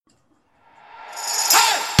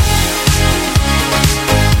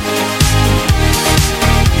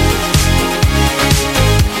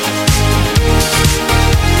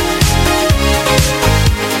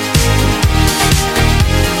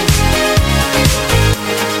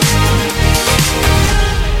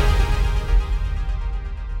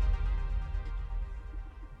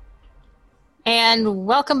And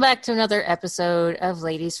welcome back to another episode of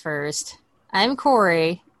Ladies First. I'm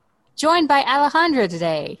Corey, joined by Alejandra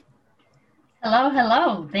today. Hello,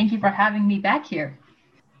 hello. Thank you for having me back here.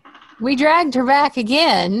 We dragged her back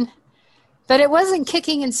again, but it wasn't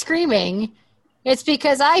kicking and screaming. It's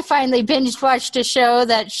because I finally binge-watched a show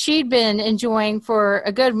that she'd been enjoying for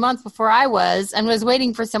a good month before I was, and was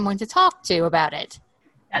waiting for someone to talk to about it.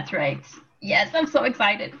 That's right. Yes, I'm so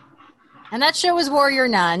excited. And that show was Warrior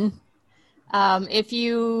Nun. If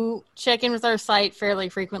you check in with our site fairly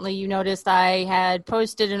frequently, you noticed I had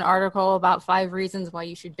posted an article about 5 reasons why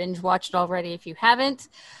you should binge watch it already if you haven't.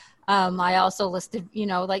 I also listed,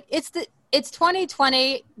 it's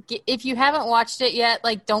 2020. If you haven't watched it yet,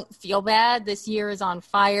 don't feel bad. This year is on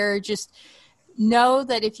fire. Just know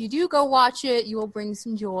that if you do go watch it, you will bring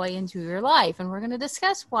some joy into your life. And we're going to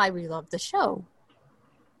discuss why we love the show.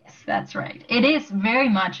 Yes, that's right. It is very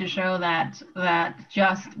much a show that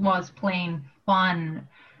just was plain fun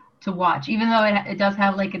to watch, even though it does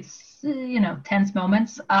have its tense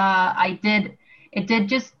moments. It did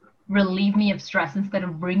just relieve me of stress instead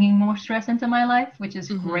of bringing more stress into my life, which is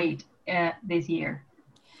great this year.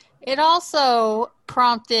 It also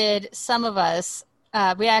prompted some of us.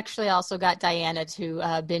 We actually also got Diana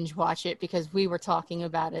to binge watch it because we were talking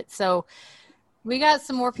about it. So we got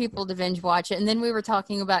some more people to binge watch it, and then we were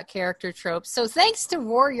talking about character tropes. So thanks to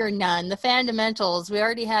Warrior Nun, the fundamentals, we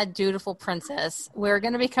already had Dutiful Princess. We're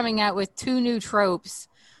going to be coming out with 2 new tropes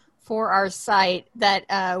for our site that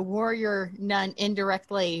Warrior Nun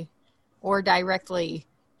indirectly or directly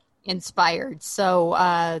inspired.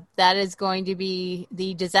 So that is going to be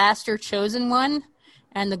the Disaster Chosen One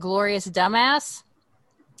and the Glorious Dumbass.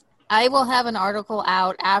 I will have an article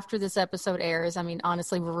out after this episode airs. I mean,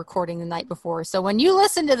 honestly, we're recording the night before. So when you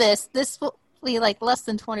listen to this will be less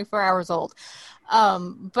than 24 hours old.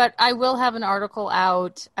 But I will have an article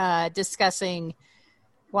out discussing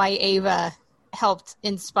why Ava helped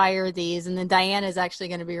inspire these. And then Diana is actually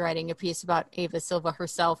going to be writing a piece about Ava Silva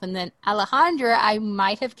herself. And then Alejandra, I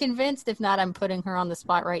might have convinced, if not, I'm putting her on the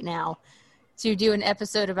spot right now, to do an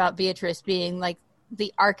episode about Beatrice being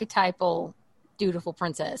the archetypal dutiful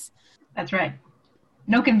princess. That's right.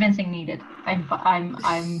 No convincing needed. I'm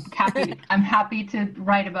happy. I'm happy to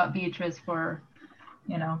write about Beatrice for,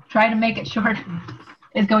 try to make it short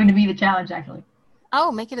is going to be the challenge, actually.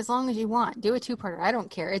 Oh, make it as long as you want. Do a 2-parter. I don't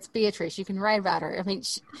care. It's Beatrice. You can write about her. I mean,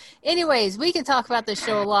 anyways, we can talk about this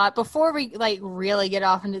show a lot. Before we really get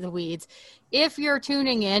off into the weeds, if you're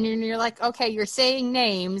tuning in and you're okay, you're saying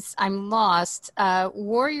names, I'm lost.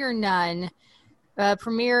 Warrior Nun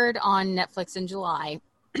premiered on Netflix in July.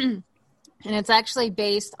 And it's actually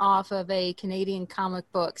based off of a Canadian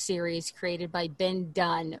comic book series created by Ben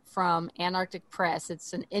Dunn from Antarctic Press.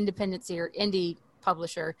 It's an independent indie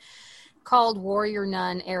publisher called Warrior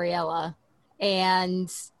Nun Ariella.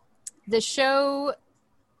 And the show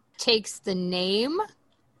takes the name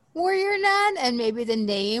Warrior Nun and maybe the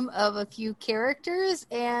name of a few characters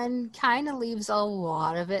and kind of leaves a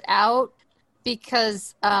lot of it out,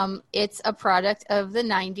 because it's a product of the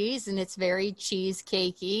 90s and it's very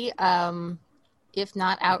cheesecakey, if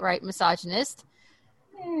not outright misogynist.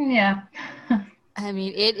 Yeah. I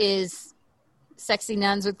mean, it is sexy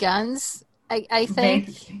nuns with guns, I think.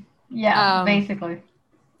 Basically. Yeah, basically.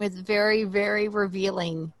 With very, very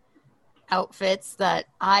revealing outfits that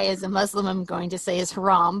I, as a Muslim, am going to say is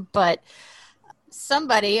haram. But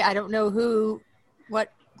somebody, I don't know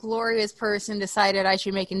what glorious person decided I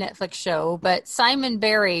should make a Netflix show, but Simon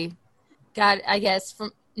Barry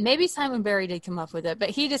maybe Simon Barry did come up with it, but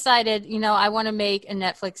he decided, I want to make a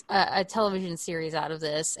Netflix, a television series out of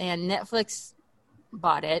this, and Netflix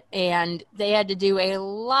bought it, and they had to do a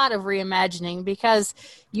lot of reimagining because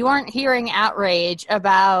you aren't hearing outrage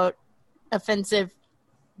about offensive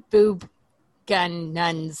boob gun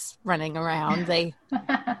nuns running around. They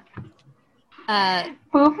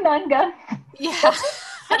boob nun gun. Yeah.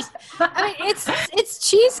 I mean, it's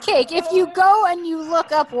cheesecake. If you go and you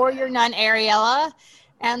look up Warrior Nun Ariella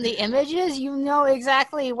and the images, you know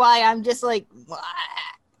exactly why I'm just what?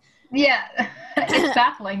 Yeah, it's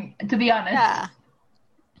baffling, to be honest. Yeah.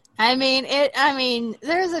 I mean,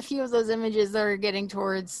 there's a few of those images that are getting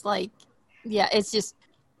towards it's just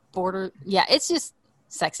it's just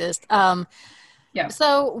sexist. Yeah.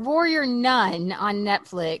 So Warrior Nun on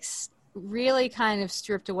Netflix really kind of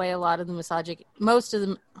stripped away a lot of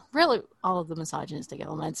the all of the misogynistic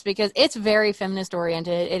elements, because it's very feminist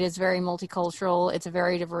oriented. It is very multicultural. It's a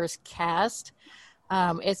very diverse cast.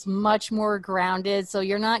 It's much more grounded. So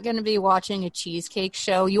you're not going to be watching a cheesecake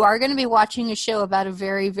show. You are going to be watching a show about a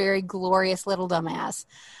very, very glorious little dumbass.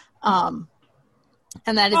 And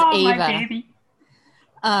that is Ava. My baby.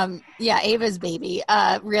 Ava's baby.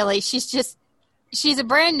 Really, she's a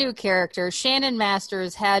brand new character. Shannon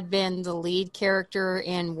Masters had been the lead character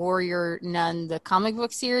in Warrior Nun, the comic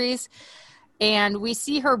book series. And we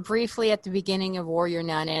see her briefly at the beginning of Warrior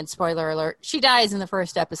Nun, and spoiler alert, she dies in the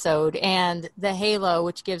first episode. And the halo,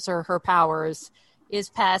 which gives her her powers, is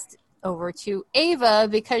passed over to Ava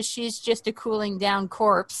because she's just a cooling down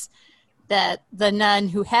corpse that the nun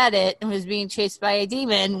who had it and was being chased by a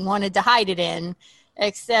demon wanted to hide it in.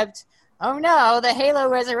 Except, oh no, the halo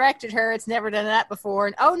resurrected her. It's never done that before.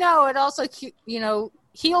 And oh no, it also,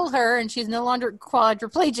 healed her and she's no longer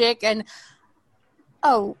quadriplegic. And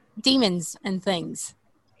demons and things.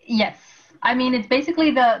 Yes. I mean, it's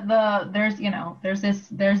basically there's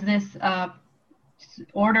this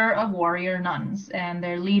order of warrior nuns and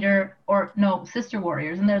their leader, sister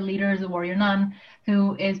warriors, and their leader is a warrior nun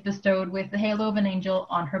who is bestowed with the halo of an angel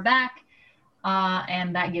on her back.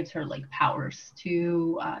 And that gives her like powers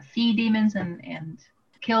to see demons and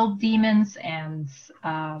kill demons and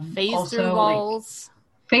phase through walls.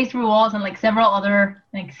 Phase through walls and like several other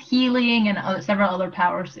like healing and several other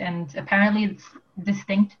powers, and apparently it's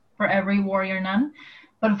distinct for every warrior nun.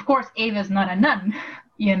 But of course, Ava's not a nun,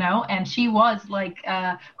 and she was like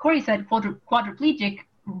Corey said, quadriplegic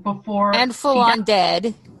before and full on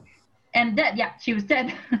dead. And dead, yeah, she was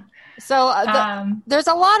dead. So there's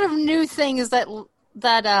a lot of new things that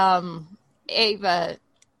Ava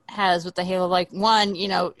has with the halo. Like one,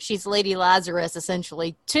 she's Lady Lazarus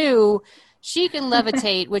essentially. Two, she can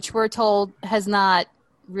levitate, which we're told has not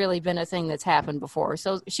really been a thing that's happened before.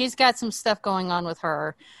 So she's got some stuff going on with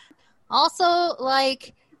her. Also,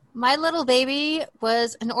 like, my little baby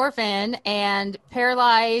was an orphan and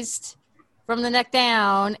paralyzed from the neck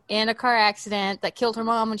down in a car accident that killed her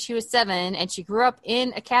mom when she was 7. And she grew up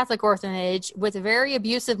in a Catholic orphanage with a very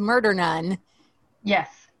abusive murder nun. Yes,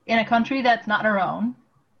 in a country that's not her own.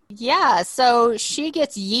 Yeah, so she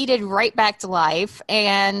gets yeeted right back to life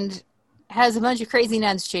and has a bunch of crazy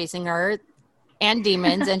nuns chasing her and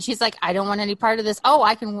demons. And she's like, I don't want any part of this. Oh,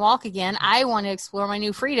 I can walk again. I want to explore my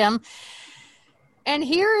new freedom. And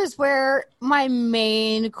here is where my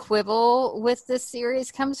main quibble with this series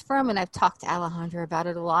comes from. And I've talked to Alejandra about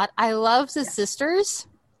it a lot. I love the sisters.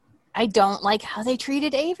 I don't like how they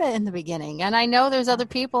treated Ava in the beginning. And I know there's other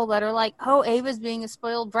people that are like, oh, Ava's being a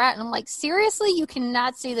spoiled brat. And I'm like, seriously, you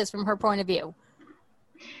cannot see this from her point of view.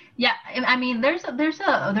 Yeah, I mean, there's a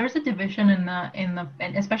division in the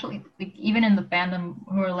especially like, even in the fandom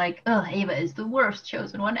who are like, oh, Ava is the worst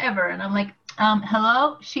chosen one ever, and I'm like,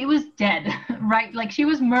 hello, she was dead, right? Like she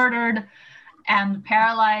was murdered and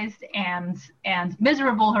paralyzed and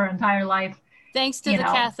miserable her entire life. Thanks to the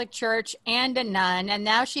Catholic Church and a nun, and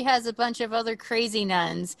now she has a bunch of other crazy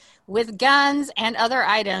nuns with guns and other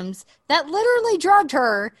items that literally drugged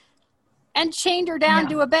her and chained her down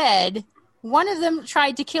to a bed. One of them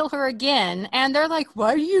tried to kill her again, and they're like,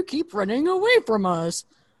 why do you keep running away from us?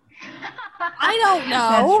 I don't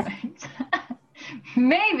know. That's right.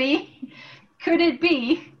 Maybe. Could it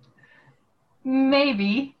be?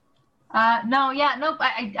 Maybe. I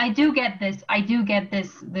do get this. I do get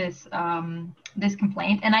this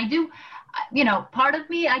complaint, and I do, part of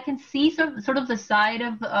me, I can see sort of the side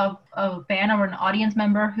of a fan or an audience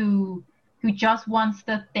member who just wants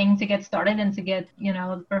the thing to get started and to get,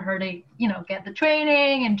 for her to, get the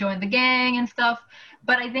training and join the gang and stuff.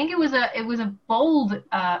 But I think it was a bold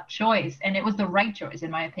choice, and it was the right choice, in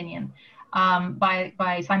my opinion,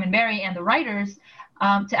 by Simon Barry and the writers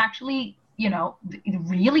to actually,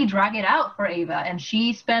 really drag it out for Ava. And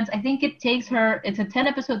she spends, I think it's a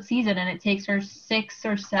 10-episode season, and it takes her 6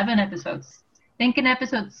 or 7 episodes. I think in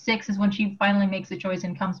episode 6 is when she finally makes the choice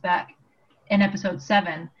and comes back in episode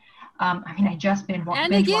 7. I just been watching.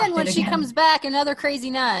 And again, when she comes back, another crazy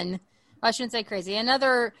nun, I shouldn't say crazy,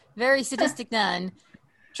 another very sadistic nun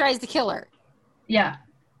tries to kill her. Yeah.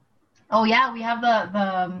 Oh yeah, we have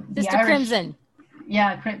the Sister Irish, Crimson.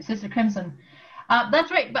 Yeah, Sister Crimson. That's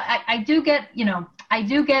right, but I do get,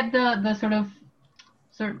 the sort of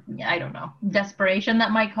I don't know, desperation that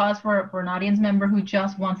might cause for an audience member who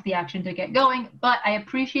just wants the action to get going. But I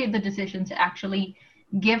appreciate the decision to actually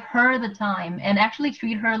give her the time and actually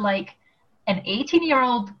treat her like an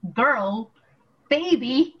 18-year-old girl,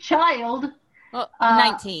 baby, child. Well,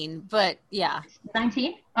 19, but yeah.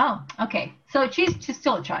 19? Oh, okay. So she's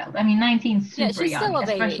still a child. 19's super yeah, she's young, still a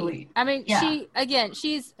baby. Especially.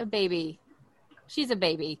 She's a baby. She's a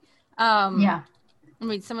baby. Yeah.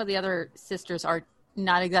 Some of the other sisters are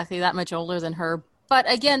not exactly that much older than her.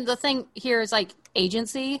 But again, the thing here is like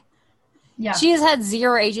agency. Yeah. She has had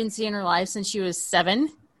zero agency in her life since she was 7.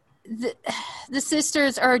 The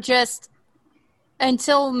sisters are just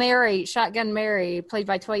until Mary, Shotgun Mary, played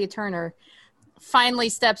by Toya Turner, finally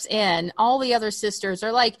steps in, all the other sisters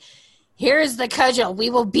are like, here's the cudgel. We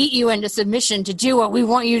will beat you into submission to do what we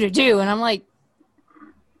want you to do. And I'm like,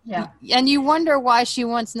 yeah. And you wonder why she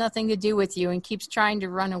wants nothing to do with you and keeps trying to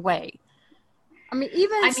run away. I mean,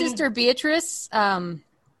 Sister Beatrice,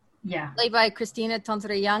 played by Christina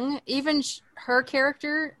Tontre-Young, even her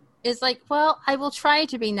character is like, well, I will try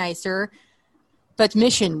to be nicer, but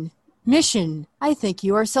mission, I think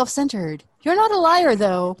you are self-centered. You're not a liar,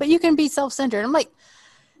 though, but you can be self-centered. I'm like,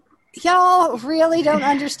 y'all really don't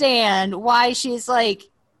understand why she's like,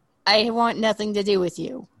 I want nothing to do with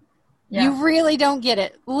you. Yeah. You really don't get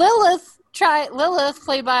it. Lilith,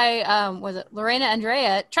 played by, Lorena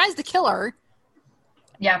Andrea, tries to kill her.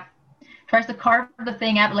 Yeah. Tries to carve the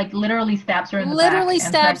thing out, like literally stabs her in the back. Literally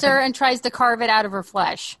stabs her and tries to carve it out of her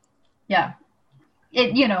flesh. Yeah.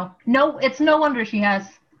 It's no wonder she has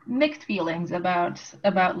mixed feelings about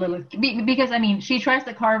Lilith, because I mean, she tries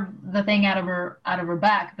to carve the thing out of her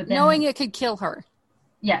back, but then, knowing it could kill her.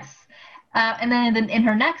 Yes. And then in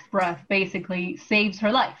her next breath, basically saves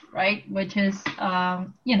her life, right? Which is,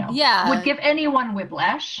 would give anyone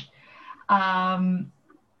whiplash.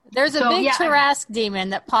 There's a big Tarrasque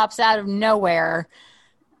demon that pops out of nowhere,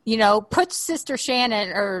 puts Sister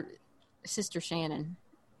Shannon,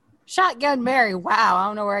 Shotgun Mary, wow, I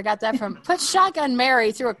don't know where I got that from, puts Shotgun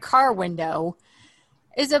Mary through a car window,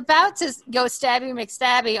 is about to go stabby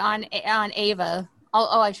McStabby on Ava.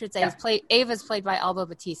 I should say, Ava's played by Alba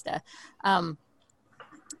Batista.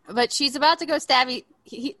 But she's about to go stabby,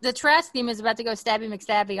 the Tarrasque demon is about to go stabby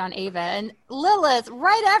McStabby on Ava. And Lilith,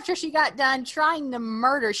 right after she got done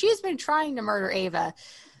she's been trying to murder Ava.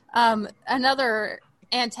 Another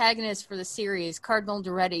antagonist for the series, Cardinal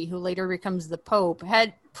Duretti, who later becomes the Pope,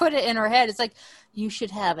 had put it in her head. It's like, you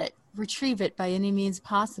should have it. Retrieve it by any means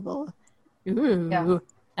possible. Ooh. Yeah.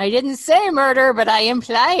 I didn't say murder, but I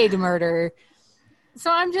implied murder. So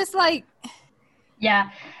I'm just like... Yeah.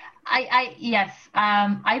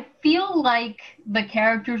 I feel like the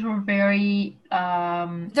characters were very...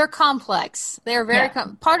 They're complex. They're very...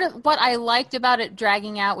 part of what I liked about it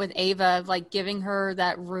dragging out with Ava, like giving her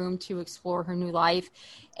that room to explore her new life,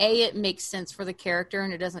 it makes sense for the character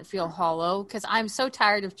and it doesn't feel hollow, because I'm so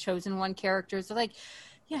tired of Chosen One characters. They're like,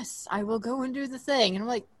 yes, I will go and do the thing. And I'm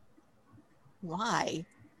like, why?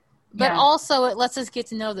 But also it lets us get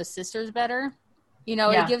to know the sisters better.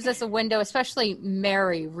 It gives us a window, especially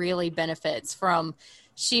Mary really benefits from,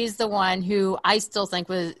 she's the one who I still think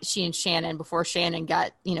was she and Shannon before Shannon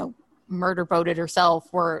got, murder boated herself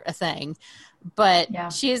were a thing. But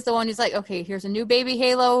she is the one who's like, okay, here's a new baby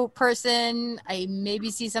Halo person. I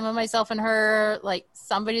maybe see some of myself in her. Like,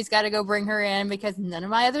 somebody's got to go bring her in because none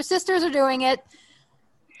of my other sisters are doing it.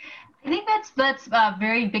 I think that's a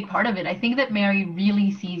very big part of it. I think that Mary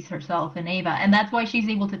really sees herself in Ava, and that's why she's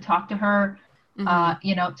able to talk to her,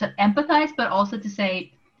 to empathize, but also to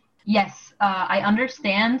say, yes, I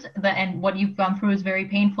understand that, and what you've gone through is very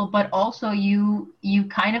painful, but also you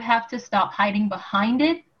kind of have to stop hiding behind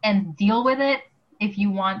it and deal with it if you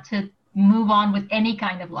want to move on with any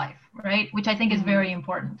kind of life, right? Which I think is very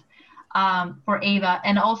important for Ava.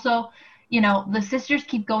 And also, the sisters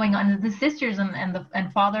keep going on. The sisters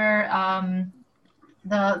and Father,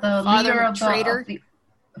 the leader of Traitor. the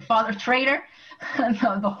Father Traitor,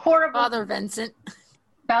 the horrible Father Vincent,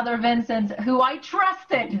 who I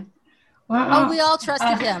trusted. Oh, we all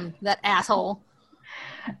trusted him, that asshole.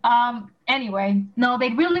 Anyway, no,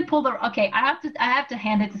 they really pulled the. Okay, I have to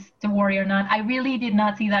hand it to Warrior Nun. I really did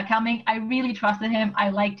not see that coming. I really trusted him. I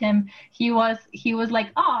liked him. He was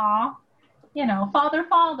like, "Aw, father,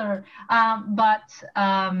 but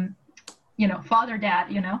father, dad,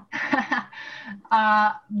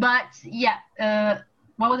 but yeah.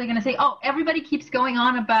 What was I gonna say? Oh, everybody keeps going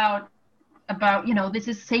on about this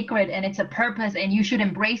is sacred and it's a purpose and you should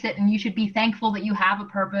embrace it and you should be thankful that you have a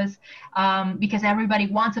purpose, because everybody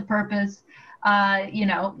wants a purpose.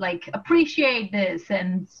 Like, appreciate this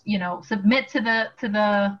and submit to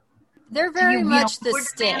the. They're very much the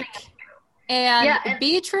stick. And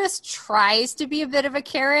Beatrice tries to be a bit of a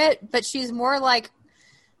carrot, but she's more like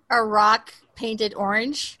a rock painted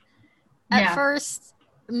orange at first.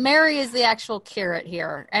 Mary is the actual carrot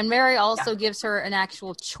here, and Mary also gives her an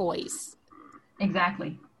actual choice.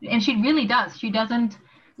 Exactly. And she really does. She doesn't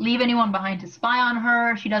leave anyone behind to spy on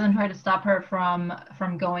her. She doesn't try to stop her from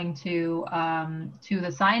going to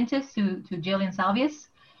the scientist, to Jillian Salvius.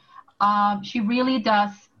 She really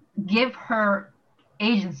does give her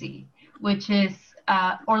agency, which is,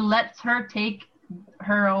 or lets her take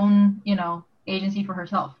her own, agency for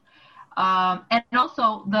herself. And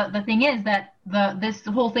also the thing is that this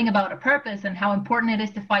whole thing about a purpose and how important it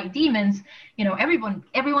is to fight demons,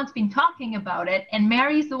 everyone's been talking about it, and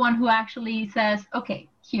Mary's the one who actually says, okay,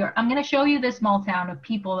 here, I'm going to show you this small town of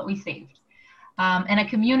people that we saved, and a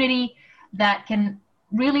community that can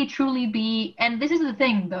really truly be. And this is the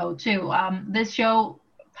thing though too, this show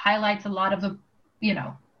highlights a lot of the, in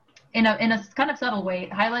a kind of subtle way,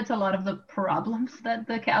 it highlights a lot of the problems that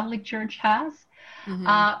the Catholic Church has. Mm-hmm.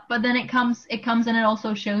 But then it comes and it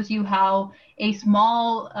also shows you how a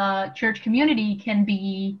small church community can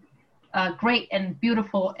be great and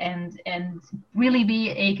beautiful and really be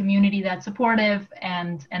a community that's supportive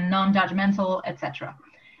and non-judgmental, etc.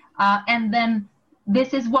 And then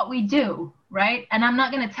this is what we do, right? And I'm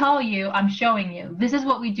not going to tell you, I'm showing you. This is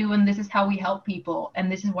what we do, and this is how we help people,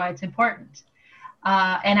 and this is why it's important.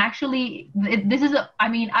 And actually,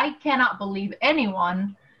 I cannot believe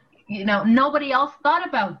anyone, nobody else thought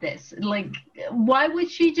about this. Like, why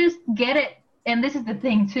would she just get it? And this is the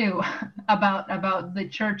thing too about the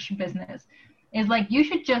church business, is like, you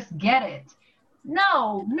should just get it.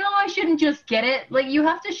 No, I shouldn't just get it. Like, you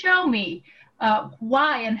have to show me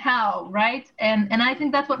why and how, right? And I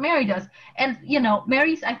think that's what Mary does. And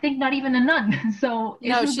Mary's, I think, not even a nun. So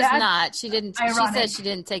no, she's not. She didn't. Ironic? She said she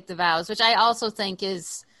didn't take the vows, which I also think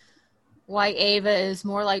is why Ava is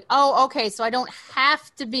more like, oh, okay, so I don't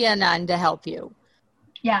have to be a nun to help you.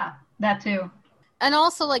 Yeah, that too. And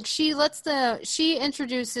also, like, she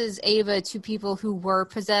introduces Ava to people who were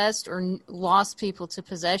possessed or lost people to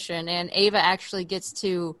possession, and Ava actually gets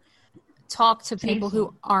to talk to people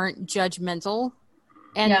who aren't judgmental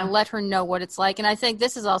and let her know what it's like. And I think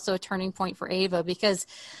this is also a turning point for Ava, because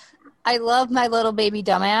I love my little baby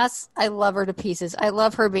dumbass. I love her to pieces. I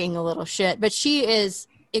love her being a little shit, but she is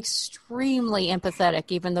extremely empathetic,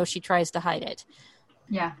 even though she tries to hide it.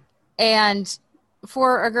 Yeah. And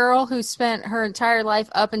for a girl who spent her entire life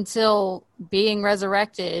up until being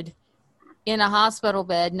resurrected in a hospital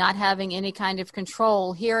bed, not having any kind of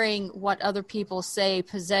control, hearing what other people say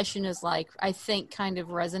possession is like, I think kind of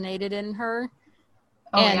resonated in her.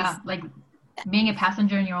 Like being a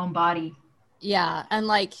passenger in your own body. Yeah, and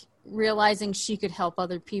like realizing she could help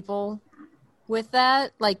other people with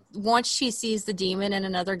that. Like, once she sees the demon in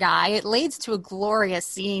another guy, it leads to a glorious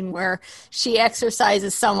scene where she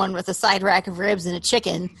exorcises someone with a side rack of ribs and a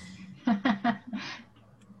chicken.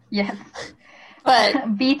 Yes.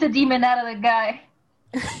 But beat the demon out of the guy.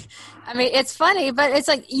 I mean, it's funny, but it's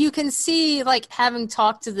like you can see, like, having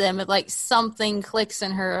talked to them, it like something clicks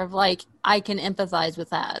in her of like, I can empathize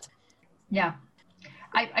with that. Yeah.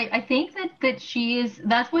 I think that she is,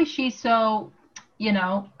 that's why she's so,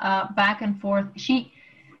 back and forth. She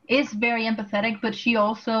is very empathetic, but she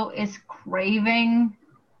also is craving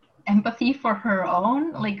empathy for her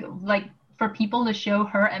own, like for people to show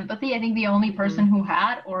her empathy. I think the only person who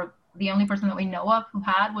had, or the only person that we know of who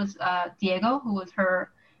had, was Diego, who was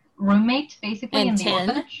her roommate, basically, in the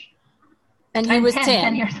orphanage. And he was 10.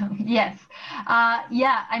 10 years old. Yes.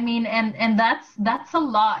 Yeah, I mean, and that's a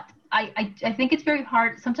lot. I think it's very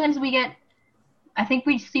hard. Sometimes I think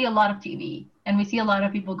we see a lot of TV, and we see a lot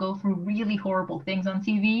of people go through really horrible things on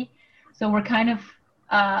TV. So we're kind of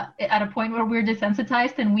at a point where we're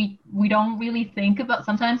desensitized, and we don't really think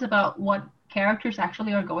sometimes about what characters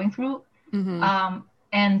actually are going through. Mm-hmm.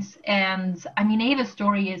 And I mean, Ava's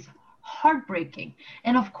story is heartbreaking.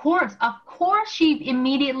 And of course she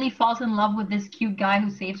immediately falls in love with this cute guy who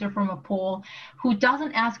saves her from a pool, who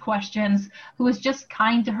doesn't ask questions, who is just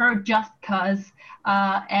kind to her just cause,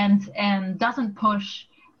 and doesn't push.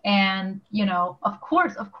 And, of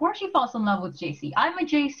course she falls in love with JC. I'm a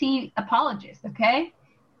JC apologist, okay?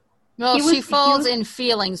 Well, she falls in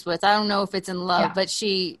feelings with, I don't know if it's in love, but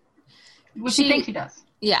she thinks she does.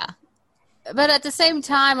 Yeah. But at the same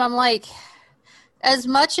time, I'm like, as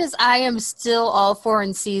much as I am still all for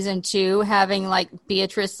in season 2 having like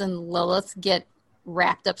Beatrice and Lilith get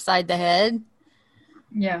wrapped upside the head.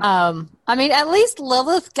 Yeah. I mean, at least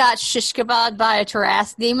Lilith got shish kebabbed by a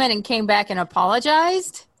Tarrasque demon and came back and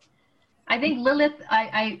apologized. I think Lilith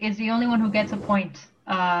is the only one who gets a point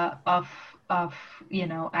of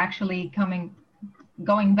actually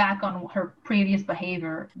going back on her previous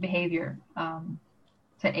behavior.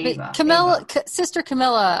 To Ava. Sister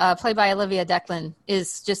Camilla, played by Olivia Declan,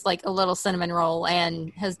 is just like a little cinnamon roll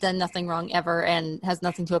and has done nothing wrong ever and has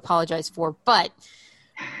nothing to apologize for. But,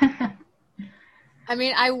 I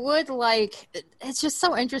mean, it's just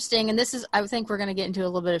so interesting. And I think we're going to get into a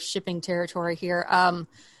little bit of shipping territory here.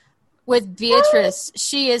 With Beatrice,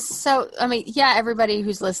 she is so, I mean, yeah, everybody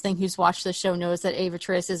who's listening, who's watched the show knows that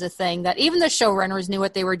Avatrice is a thing that even the showrunners knew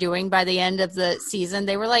what they were doing by the end of the season.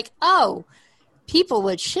 They were like, oh, people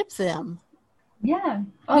would ship them. Yeah.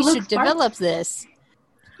 We should develop this.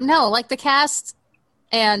 No, like the cast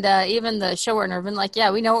and even the showrunner have been like,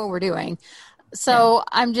 yeah, we know what we're doing. So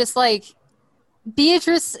I'm just like,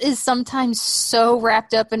 Beatrice is sometimes so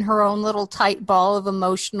wrapped up in her own little tight ball of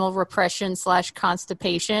emotional repression /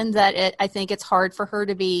 constipation that I think it's hard for her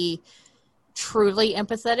to be truly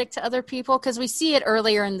empathetic to other people, because we see it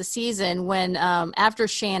earlier in the season when after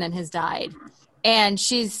Shannon has died and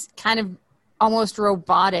she's kind of almost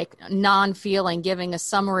robotic, non-feeling, giving a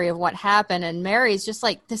summary of what happened, and Mary's just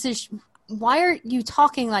like, why are you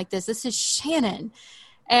talking like this? This is Shannon.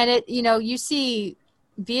 And you see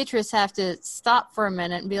Beatrice have to stop for a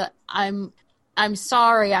minute and be like, I'm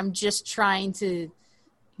sorry, I'm just trying to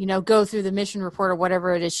go through the mission report or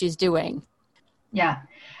whatever it is she's doing. Yeah.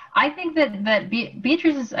 I think that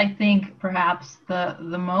Beatrice is, I think, perhaps the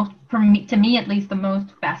most, to me at least, the most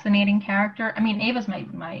fascinating character. I mean, Ava's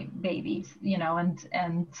my baby,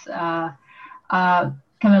 and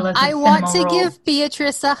Camilla's. I want to give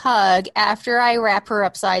Beatrice a hug after I wrap her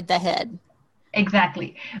upside the head.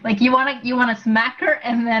 Exactly. Like you want to smack her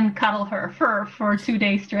and then cuddle her for 2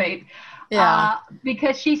 days straight. Yeah.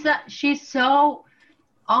 Because she's so.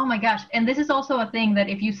 Oh my gosh. And this is also a thing that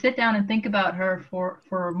if you sit down and think about her for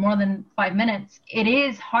more than 5 minutes, it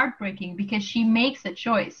is heartbreaking because she makes a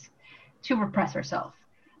choice to repress herself.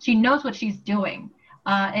 She knows what she's doing.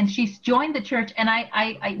 And she's joined the church. And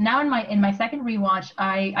I now in my second rewatch,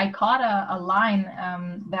 I caught a line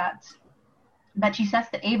that she says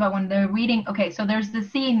to Ava when they're reading. Okay, so there's the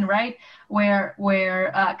scene, right, where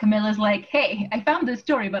Camilla's like, hey, I found this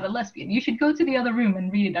story about a lesbian. You should go to the other room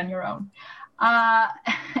and read it on your own.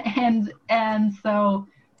 And so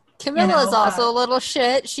Camilla is also a little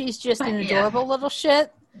shit. She's just an adorable little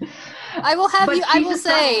shit. I will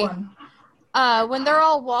say, when they're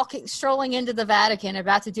all strolling into the Vatican,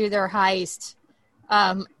 about to do their heist,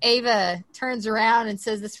 Ava turns around and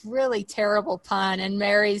says this really terrible pun, and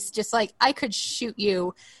Mary's just like, I could shoot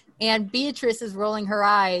you. And Beatrice is rolling her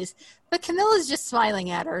eyes, but Camilla's just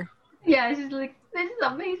smiling at her. Yeah, she's like, this is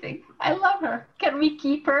amazing. I love her. Can we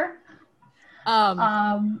keep her?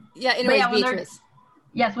 Anyways, Beatrice.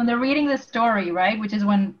 Yes, when they're reading the story, right, which is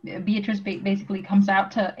when Beatrice basically comes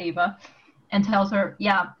out to Ava and tells her,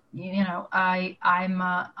 I'm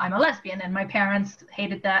a lesbian and my parents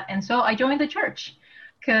hated that, and so I joined the church.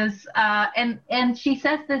 Because and she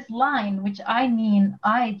says this line, which I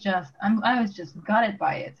was just gutted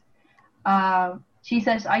by it. She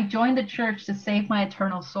says, I joined the church to save my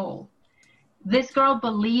eternal soul. This girl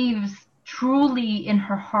believes truly in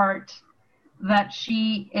her heart that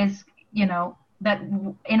she is, that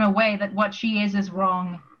in a way that what she is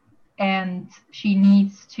wrong and she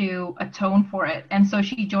needs to atone for it. And so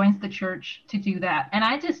she joins the church to do that. And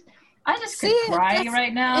I just could cry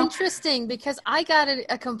right now. Interesting, because I got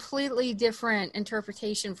a completely different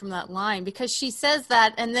interpretation from that line, because she says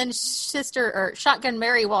that and then Shotgun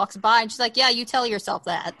Mary walks by and she's like, yeah, you tell yourself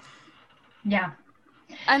that. Yeah.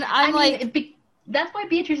 And that's why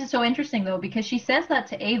Beatrice is so interesting, though, because she says that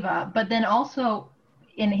to Ava, but then also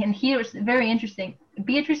in here, it's very interesting.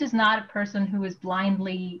 Beatrice is not a person who is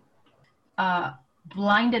blindly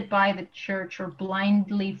blinded by the church or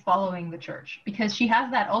blindly following the church, because she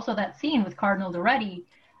has that scene with Cardinal Doretti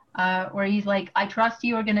where he's like, I trust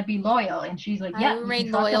you are going to be loyal. And she's like, yeah, I'm going to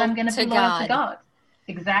be loyal to God.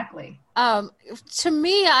 Exactly. To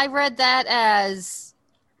me, I read that as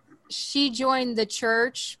she joined the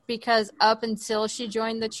church because up until she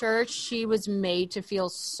joined the church, she was made to feel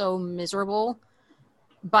so miserable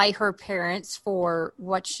by her parents for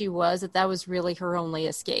what she was, that was really her only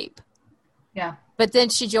escape. Yeah. But then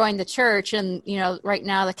she joined the church, and, right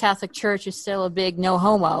now the Catholic Church is still a big no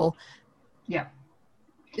homo. Yeah.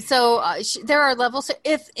 So there are levels.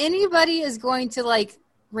 If anybody is going to,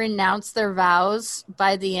 renounce their vows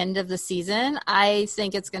by the end of the season, I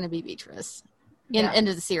think it's going to be Beatrice. End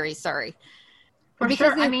of the series, sorry.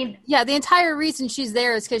 Because the entire reason she's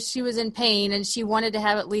there is because she was in pain and she wanted to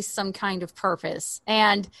have at least some kind of purpose.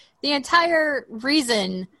 And the entire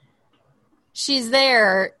reason she's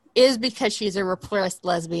there is because she's a repressed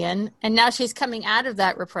lesbian, and now she's coming out of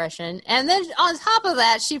that repression. And then on top of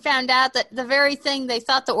that, she found out that the very thing they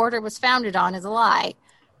thought the order was founded on is a lie.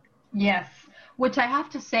 Yes, which I have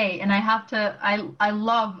to say, and I'm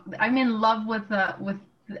in love with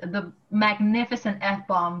the magnificent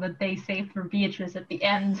F-bomb that they saved for Beatrice at the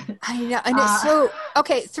end. I know. And it's so,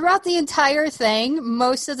 okay, throughout the entire thing,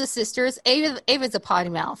 most of the sisters, Ava's a potty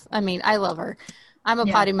mouth. I mean, I love her. I'm a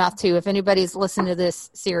potty mouth too. If anybody's listened to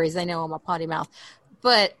this series, they know I'm a potty mouth.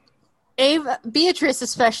 But Beatrice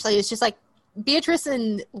especially is just like, Beatrice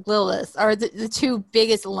and Lilith are the two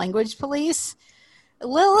biggest language police.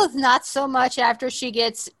 Lilith, not so much after she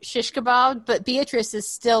gets shish kebabbed, but Beatrice is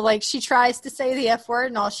still like, she tries to say the F word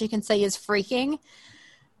and all she can say is freaking.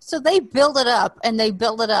 So they build it up and they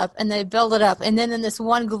build it up and they build it up. And then in this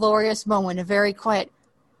one glorious moment, a very quiet,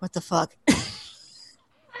 what the fuck?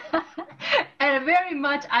 And very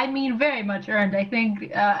much earned. I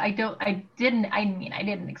think I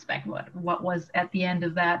didn't expect what was at the end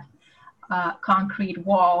of that concrete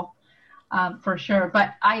wall, for sure.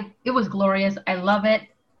 But it was glorious. I love it.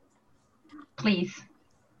 Please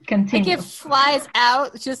continue. Like it flies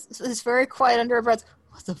out, just is very quiet under her breath.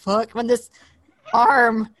 What the fuck? When this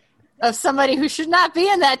arm of somebody who should not be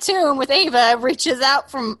in that tomb with Ava reaches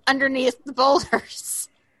out from underneath the boulders.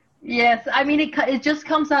 Yes, I mean it just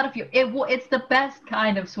comes out of you. It's the best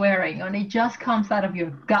kind of swearing, and it just comes out of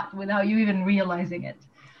your gut without you even realizing it.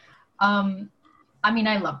 I mean,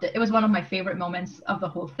 I loved it. It was one of my favorite moments of the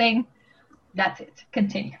whole thing. That's it.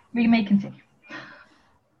 Continue. We may continue.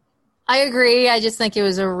 I agree. I just think it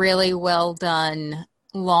was a really well done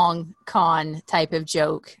long con type of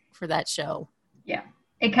joke for that show. Yeah,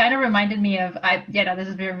 it kind of reminded me of this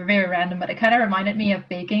is very, very random, but it kind of reminded me of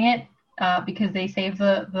Baking It. Because they saved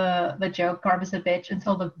the joke "Barb is a bitch"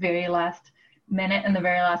 until the very last minute in the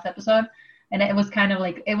very last episode, and it was kind of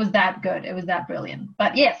like, it was that good, it was that brilliant.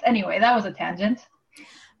 But yes, anyway, that was a tangent.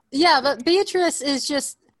 Yeah, but Beatrice is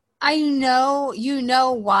just, I know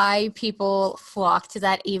why people flock to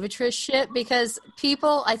that Evatrice shit, because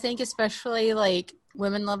people, I think especially like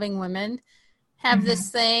women-loving women, have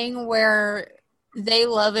this thing where they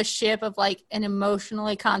love a ship of like an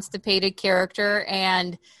emotionally constipated character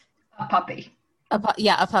and a puppy. A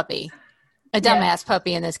puppy. A dumbass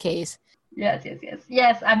puppy in this case. Yes.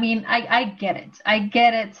 I mean, I get it.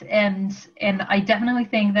 And I definitely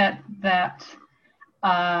think that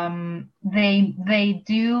they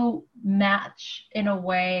do match in a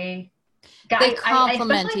way. They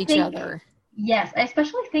complement each other. Yes, I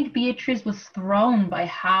especially think Beatrice was thrown by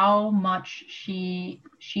how much she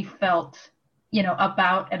felt,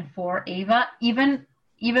 about and for Ava,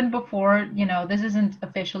 even before, this isn't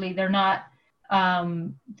officially, they're not,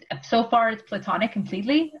 so far it's platonic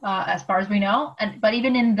completely, as far as we know. But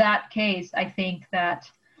even in that case, I think that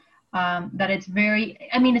it's very,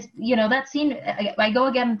 I mean, it's, that scene, I go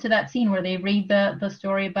again to that scene where they read the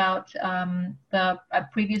story about the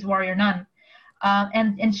previous warrior nun.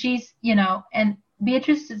 And she's, and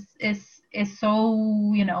Beatrice is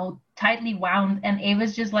so, tightly wound, and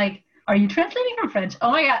Ava's just like, are you translating from French?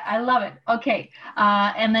 Oh my God, I love it. Okay.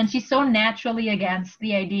 And then she's so naturally against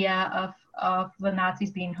the idea of the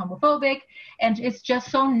Nazis being homophobic. And it's just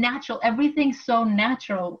so natural. Everything's so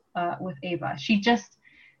natural with Ava. She just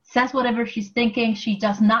says whatever she's thinking. She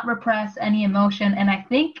does not repress any emotion. And I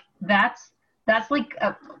think that's like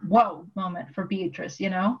a whoa moment for Beatrice,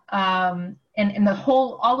 and the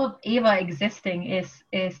whole, all of Ava existing is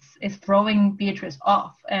throwing Beatrice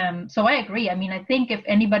off. So I agree. I mean, I think if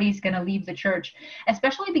anybody's going to leave the church,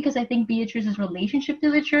 especially because I think Beatrice's relationship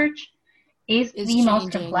to the church is the changing.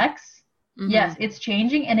 Most complex. Mm-hmm. Yes, it's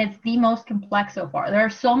changing, and it's the most complex so far. There are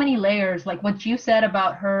so many layers, like what you said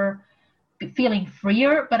about her feeling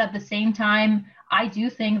freer, but at the same time, I do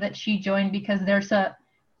think that she joined because there's a,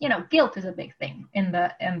 guilt is a big thing in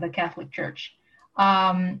the Catholic Church.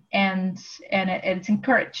 And it's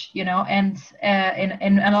encouraged, and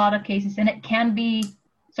in a lot of cases, and it can be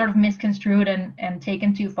sort of misconstrued and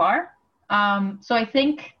taken too far. So I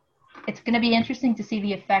think it's going to be interesting to see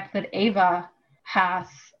the effect that Ava has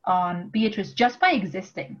on Beatrice just by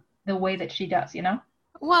existing the way that she does,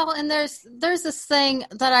 Well, and there's this thing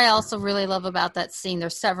that I also really love about that scene.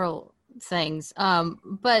 There's several things,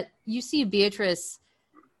 but you see Beatrice.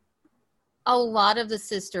 A lot of the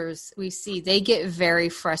sisters we see, they get very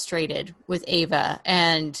frustrated with Ava,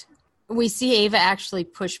 and we see Ava actually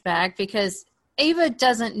push back because Ava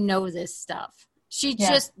doesn't know this stuff. She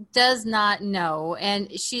just does not know,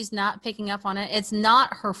 and she's not picking up on it. It's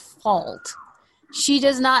not her fault. She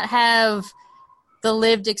does not have the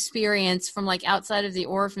lived experience from like outside of the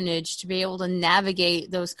orphanage to be able to navigate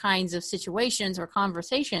those kinds of situations or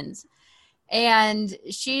conversations. And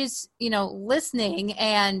she's, listening,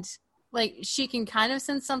 and like she can kind of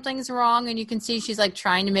sense something's wrong, and you can see she's like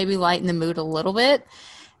trying to maybe lighten the mood a little bit.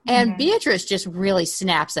 And Beatrice just really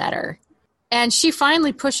snaps at her. And she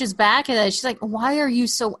finally pushes back at it. She's like, why are you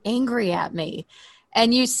so angry at me?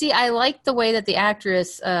 And you see, I like the way that the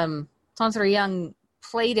actress, Tonsor Young,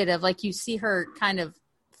 played it, of like, you see her kind of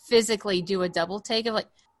physically do a double take of like,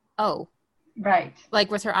 oh. Right.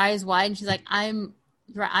 Like with her eyes wide, and she's like, I'm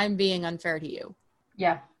being unfair to you.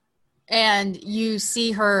 Yeah. And you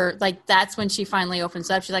see her, like, that's when she finally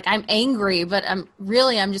opens up. She's like, I'm angry, but I'm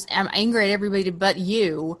angry at everybody but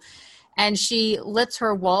you. And she lets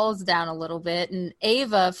her walls down a little bit. And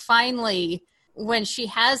Ava finally, when she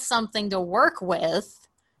has something to work with,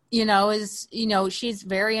 she's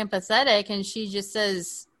very empathetic, and she just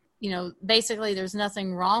says, basically, there's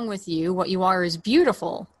nothing wrong with you. What you are is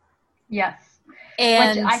beautiful. Yes.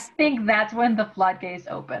 And which I think that's when the floodgates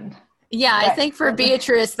opened. Yeah, Right. I think for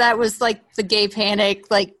Beatrice, that was like the gay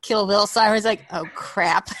panic, like Kill Bill style. Was like, oh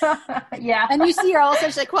crap. Yeah. And you see her all of a sudden,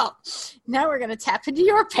 she's like, well, now we're going to tap into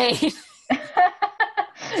your pain.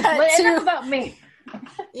 But enough about me.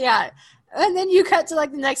 Yeah. And then you cut to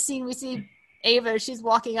like the next scene. We see Ava. She's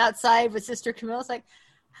walking outside with Sister Camille. It's like,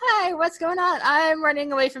 hi, what's going on? I'm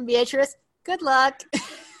running away from Beatrice. Good luck.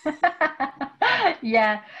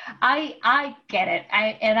 Yeah, I get it.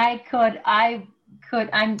 I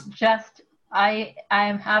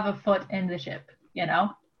have a foot in the ship,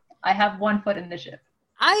 I have one foot in the ship.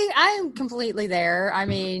 I am completely there. I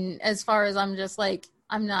mean, as far as I'm just like,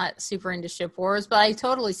 I'm not super into ship wars, but I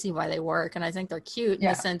totally see why they work. And I think they're cute in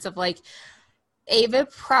the sense of like, Ava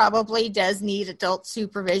probably does need adult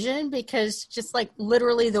supervision because just like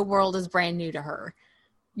literally the world is brand new to her.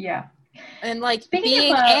 Yeah. And like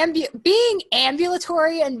being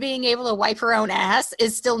ambulatory and being able to wipe her own ass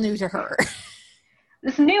is still new to her.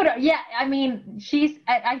 It's new to, yeah. I mean,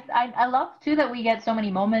 I love too that we get so many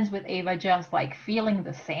moments with Ava just like feeling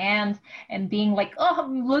the sand and being like, oh,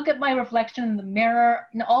 look at my reflection in the mirror,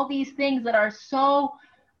 and all these things that are so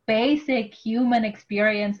basic human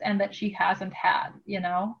experience and that she hasn't had.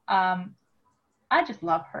 I just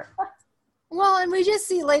love her. Well, and we just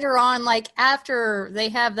see later on, like after they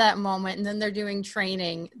have that moment and then they're doing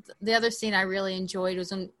training, the other scene I really enjoyed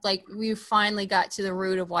was when like we finally got to the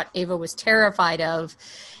root of what Ava was terrified of.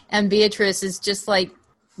 And Beatrice is just like,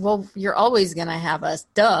 well, you're always going to have us,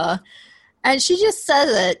 duh. And she just says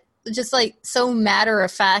it just like so matter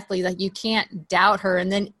of factly, like you can't doubt her.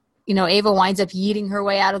 And then, Ava winds up yeeting her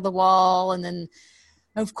way out of the wall. And then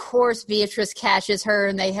of course, Beatrice catches her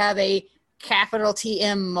and they have a capital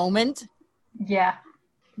TM moment. Yeah.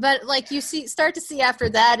 But like you start to see after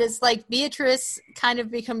that is like Beatrice kind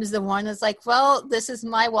of becomes the one that's like, well, this is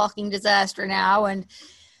my walking disaster now. And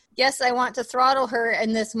yes, I want to throttle her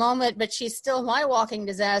in this moment, but she's still my walking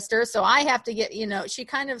disaster. So I have to get, she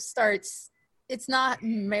kind of starts, it's not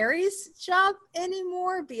Mary's job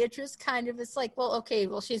anymore. Beatrice kind of is like, well, okay,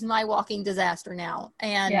 well, she's my walking disaster now.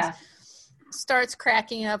 And starts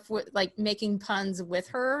cracking up with like making puns with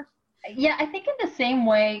her. Yeah, I think in the same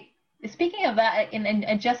way, speaking of that,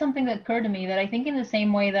 and just something that occurred to me, that I think in the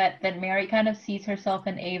same way that Mary kind of sees herself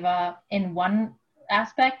in Ava in one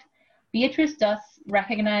aspect, Beatrice does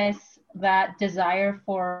recognize that desire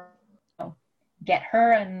for get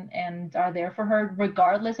her and are there for her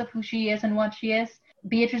regardless of who she is and what she is.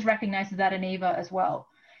 Beatrice recognizes that in Ava as well,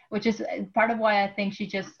 which is part of why I think she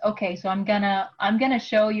just, okay, so I'm gonna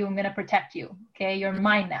show you, I'm gonna protect you, okay, you're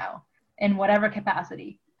mine now in whatever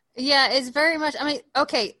capacity. Yeah, it's very much, I mean,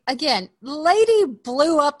 okay, again, lady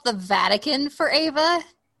blew up the Vatican for Ava.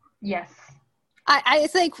 Yes. I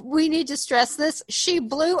think we need to stress this. She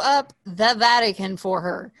blew up the Vatican for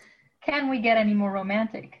her. Can we get any more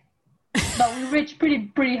romantic? But we reached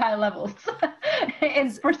pretty high levels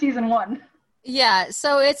for season 1. Yeah,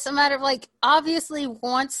 so it's a matter of like, obviously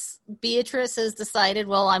once Beatrice has decided,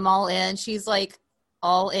 well, I'm all in, she's like,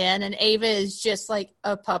 all in, and Ava is just like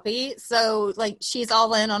a puppy, so like she's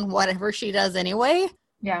all in on whatever she does anyway.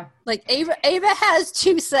 Yeah, like Ava has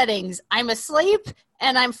 2 settings: I'm asleep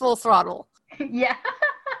and I'm full throttle. Yeah.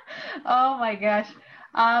 Oh my gosh.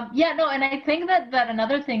 And I think that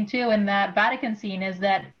another thing too in that Vatican scene is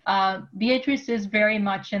that Beatrice is very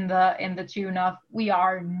much in the tune of, we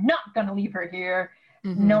are not gonna leave her here,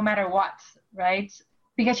 no matter what, right?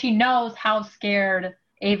 Because she knows how scared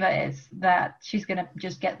Ava is that she's going to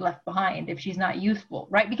just get left behind if she's not useful,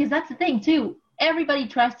 right? Because that's the thing too. Everybody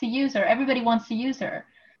tries to use her. Everybody wants to use her.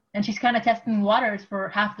 And she's kind of testing waters for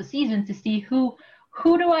half the season to see who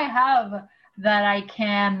do I have that I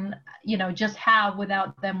can, just have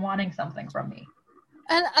without them wanting something from me.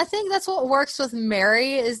 And I think that's what works with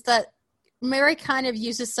Mary, is that Mary kind of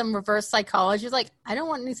uses some reverse psychology. Like, I don't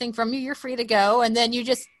want anything from you. You're free to go. And then you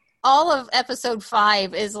just, all of episode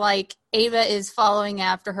 5 is like Ava is following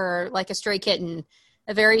after her like a stray kitten,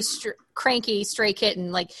 a very cranky stray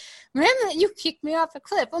kitten. Like, remember that you kicked me off a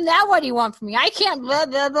cliff. Well, now what do you want from me? I can't blah,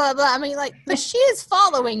 blah, blah, blah. I mean, like, but she is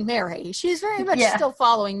following Mary. She's very much still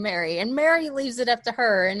following Mary. And Mary leaves it up to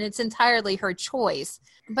her, and it's entirely her choice.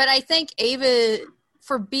 But I think Ava,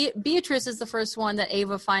 for Beatrice is the first one that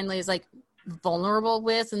Ava finally is like, vulnerable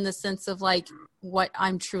with, in the sense of like what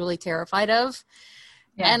I'm truly terrified of.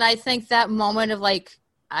 Yeah. And I think that moment of like,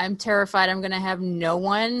 I'm terrified I'm going to have no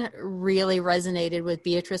one, really resonated with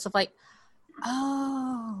Beatrice of like,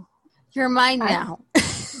 oh, you're mine now.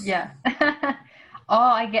 Yeah. Oh,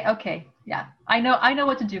 I get, okay. Yeah. I know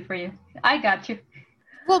what to do for you. I got you.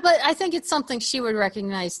 Well, but I think it's something she would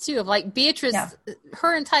recognize too, of like Beatrice,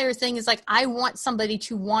 her entire thing is like, I want somebody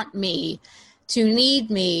to want me, to need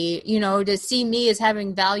me, you know, to see me as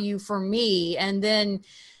having value for me. And then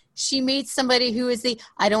she meets somebody who is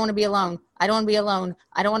I don't want to be alone. I don't want to be alone.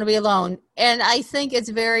 I don't want to be alone. And I think it's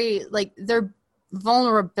very, like, their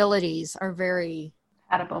vulnerabilities are very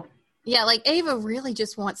compatible. Yeah, like Ava really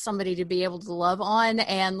just wants somebody to be able to love on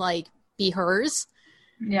and like be hers.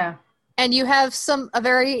 Yeah. And you have a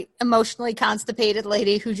very emotionally constipated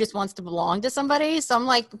lady who just wants to belong to somebody. So I'm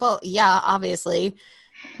like, well, yeah, obviously.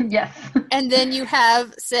 Yes. And then you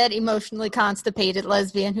have said emotionally constipated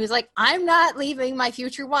lesbian who's like, I'm not leaving my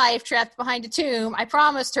future wife trapped behind a tomb. I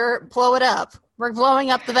promised her, blow it up. We're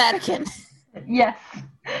blowing up the Vatican. Yes.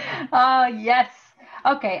 Yes.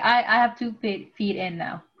 Okay, I have 2 feet in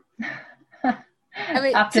now. I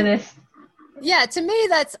mean, after this. Yeah, to me,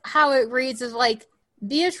 that's how it reads, is like,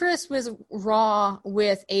 Beatrice was raw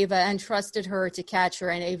with Ava and trusted her to catch her,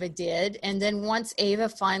 and Ava did. And then once Ava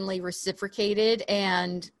finally reciprocated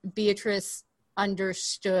and Beatrice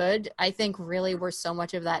understood, I think really where so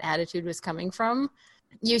much of that attitude was coming from.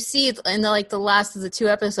 You see in the last of the 2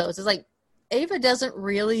 episodes, it's like Ava doesn't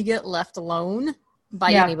really get left alone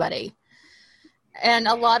by anybody. And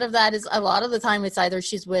a lot of the time it's either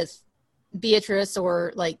she's with Beatrice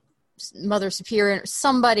or like Mother Superior,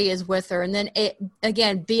 somebody is with her, and then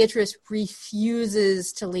again Beatrice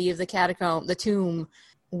refuses to leave the tomb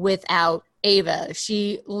without Ava.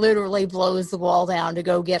 She literally blows the wall down to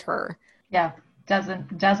go get her. Yeah,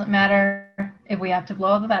 doesn't matter if we have to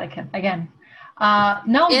blow up the Vatican again.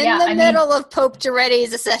 No, in the middle of Pope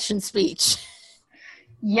Duretti's accession speech.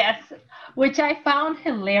 Yes, which I found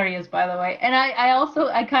hilarious, by the way, and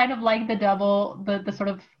I kind of like the sort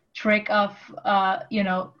of trick of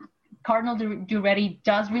Cardinal Duretti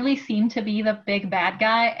does really seem to be the big bad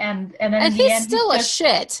guy, and then in the he's end, still a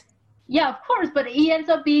shit. Yeah, of course, but he ends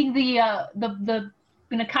up being the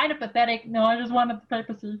kind of pathetic. No, I just wanted the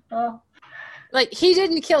papacy. Oh. Like, he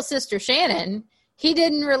didn't kill Sister Shannon. He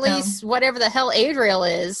didn't release whatever the hell Adriel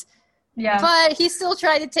is. Yeah, but he still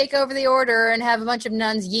tried to take over the order and have a bunch of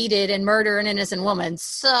nuns yeeted and murder an innocent woman.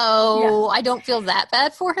 So I don't feel that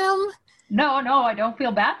bad for him. No, I don't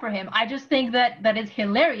feel bad for him. I just think that it's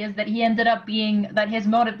hilarious that he ended up being, that his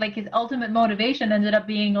motive, like his ultimate motivation ended up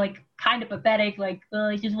being like kind of pathetic, like,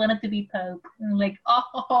 he just wanted to be Pope. And like,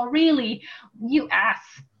 oh, really? You ass.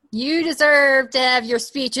 You deserve to have your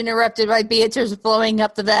speech interrupted by Beatrice blowing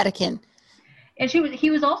up the Vatican. And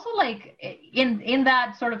he was also like, in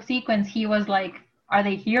that sort of sequence, he was like, are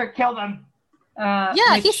they here? Kill them.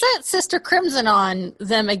 He set Sister Crimson on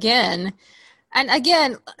them again. And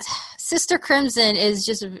again, Sister Crimson is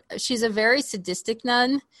she's a very sadistic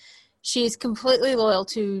nun. She's completely loyal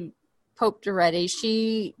to Pope Duretti.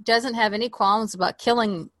 She doesn't have any qualms about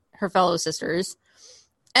killing her fellow sisters.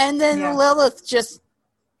 And then Lilith,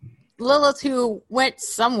 who went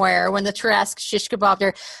somewhere when the Tarrasque shish kebabbed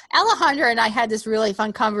her. Alejandra and I had this really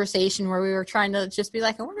fun conversation where we were trying to just be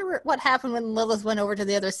like, I wonder what happened when Lilith went over to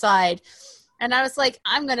the other side. And I was like,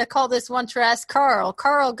 I'm going to call this one Tarrasque Carl.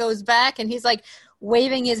 Carl goes back and he's like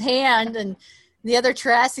waving his hand. And the other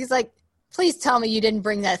Tarrasque, he's like, please tell me you didn't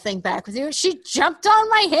bring that thing back with you. She jumped on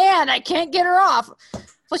my hand. I can't get her off.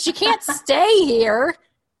 Well, she can't stay here.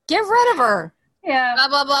 Get rid of her. Yeah. Blah,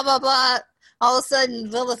 blah, blah, blah, blah. All of a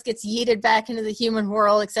sudden, Lilith gets yeeted back into the human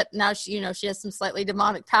world, except now she has some slightly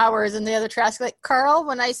demonic powers. And the other Tarrasque like, Carl,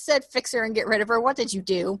 when I said fix her and get rid of her, what did you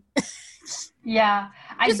do? Yeah.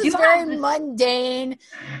 This is very mundane,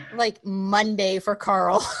 like Monday for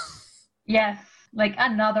Carl. Yes, like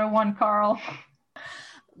another one, Carl.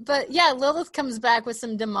 But yeah, Lilith comes back with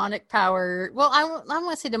some demonic power. Well, I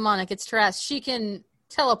want to say demonic. It's Tarrasque. She can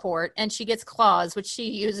teleport, and she gets claws, which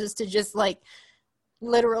she uses to just like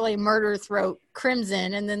literally murder throat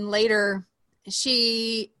Crimson. And then later,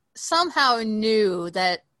 she somehow knew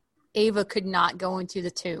that Ava could not go into the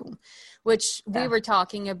tomb, which we were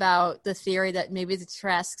talking about the theory that maybe the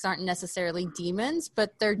Tarrasques aren't necessarily demons,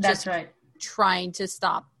 but they're just trying to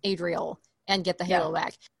stop Adriel and get the Halo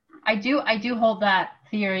back. I do hold that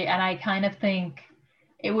theory, and I kind of think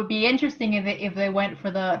it would be interesting if they went for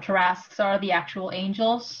the Tarrasques are the actual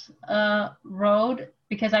angels road,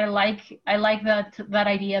 because I like that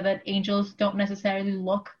idea that angels don't necessarily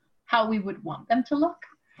look how we would want them to look.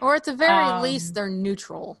 Or at the very least, they're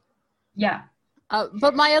neutral. Yeah.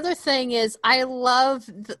 But my other thing is I love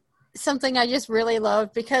something I just really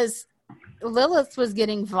love, because Lilith was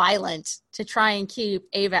getting violent to try and keep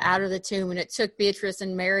Ava out of the tomb, and it took Beatrice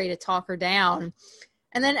and Mary to talk her down.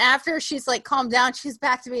 And then after she's like calmed down, she's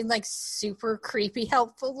back to being like super creepy,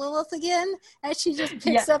 helpful Lilith again. And she just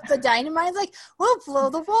picks up the dynamite, like, we'll blow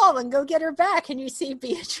the wall and go get her back. And you see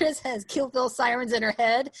Beatrice has Kill Bill sirens in her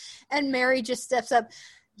head, and Mary just steps up.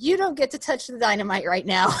 You don't get to touch the dynamite right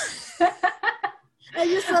now. I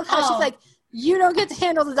just love how she's like, you don't get to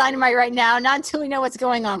handle the dynamite right now, not until we know what's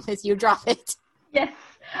going on with you. Drop it. Yes.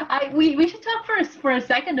 We should talk for a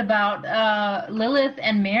second about Lilith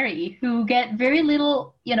and Mary, who get very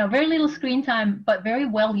little screen time, but very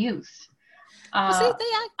well used. I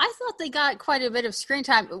thought they got quite a bit of screen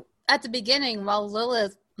time at the beginning while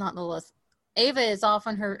Ava is off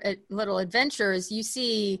on her little adventures. You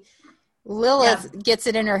see Lilith gets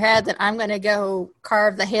it in her head that I'm going to go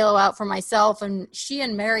carve the halo out for myself. And she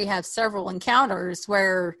and Mary have several encounters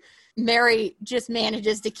where Mary just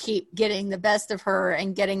manages to keep getting the best of her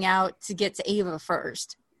and getting out to get to Ava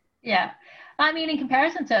first. Yeah. I mean, in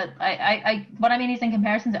comparison to, in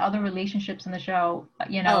comparison to other relationships in the show,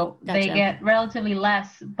 gotcha. They get relatively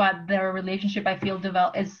less, but their relationship, I feel,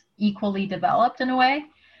 is equally developed in a way.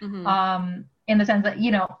 Mm-hmm. In the sense that,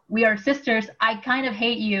 we are sisters. I kind of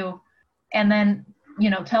hate you. And then,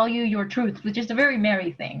 tell you your truth, which is a very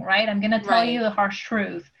Mary thing, right? I'm going to tell you the harsh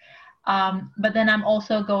truth. But then I'm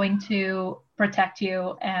also going to protect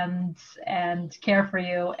you and care for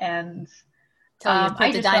you and tell you to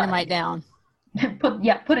put the dynamite down.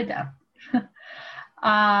 Put it down.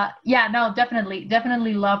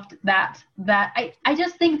 Definitely loved that. I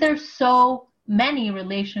just think there's so many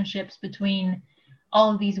relationships between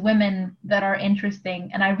all of these women that are interesting,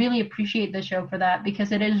 and I really appreciate the show for that,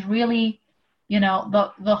 because it is really,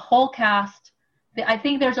 the whole cast. I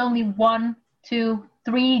think there's only 1, 2,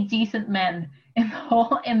 3 decent men in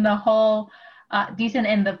the whole decent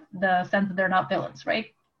in the sense that they're not villains, right?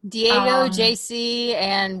 Diego, JC,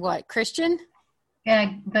 and Christian?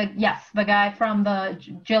 The guy from the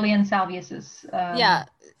Jillian Salvius's.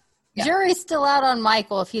 Jury's still out on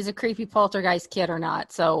Michael if he's a creepy poltergeist kid or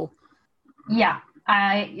not. So,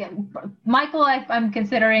 Michael, I'm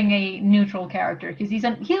considering a neutral character because he's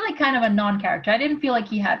like kind of a non-character. I didn't feel like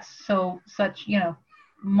he had such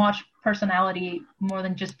much personality more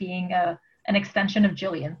than just being an extension of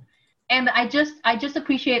Jillian. And I just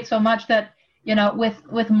appreciate so much that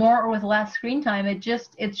with more or with less screen time, it's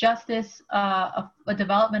just this a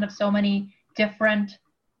development of so many different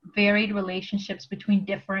varied relationships between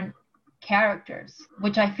different characters,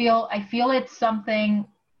 which I feel it's something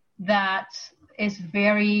that is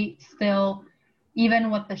very still, even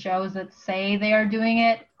with the shows that say they are doing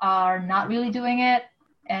it are not really doing it.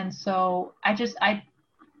 And so I just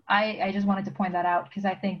wanted to point that out because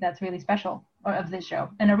I think that's really special of this show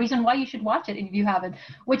and a reason why you should watch it if you haven't,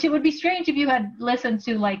 which it would be strange if you had listened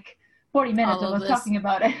to like 40 minutes of us talking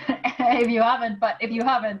about it if you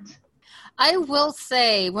haven't. I will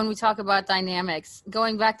say, when we talk about dynamics,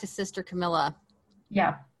 going back to Sister Camilla,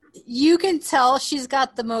 you can tell she's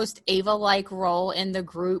got the most Ava-like role in the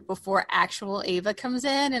group before actual Ava comes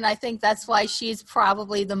in, and I think that's why she's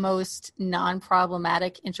probably the most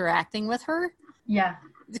non-problematic interacting with her. Yeah.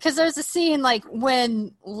 Because there's a scene like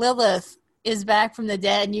when Lilith is back from the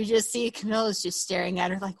dead and you just see Camilla's just staring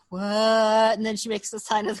at her like, what? And then she makes the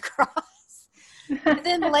sign of the cross. And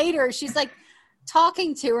then later she's like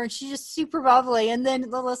talking to her and she's just super bubbly. And then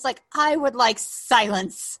Lilith's like, I would like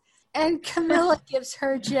silence. And Camilla gives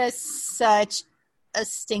her just such a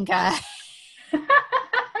stink eye.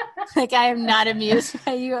 Like, I am not amused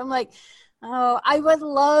by you. I'm like, oh, I would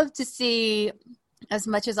love to see, as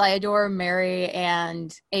much as I adore Mary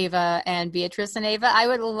and Ava and Beatrice and Ava, I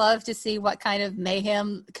would love to see what kind of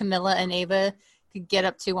mayhem Camilla and Ava could get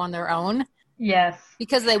up to on their own. Yes.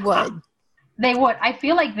 Because they would. They would. I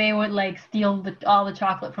feel like they would like steal all the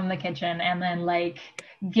chocolate from the kitchen and then like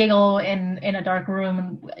giggle in a dark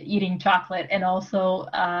room eating chocolate and also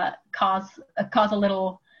cause a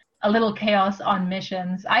little chaos on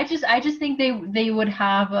missions. I just think they would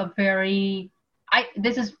have a very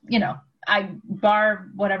I bar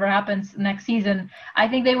whatever happens next season, I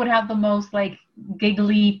think they would have the most like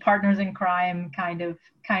giggly partners in crime kind of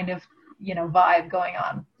vibe going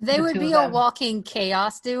on. They would be a walking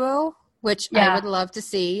chaos duo, which I would love to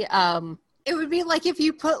see. It would be like if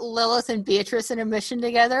you put Lilith and Beatrice in a mission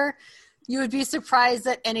together, you would be surprised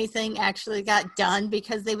that anything actually got done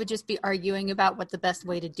because they would just be arguing about what the best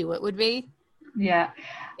way to do it would be. Yeah.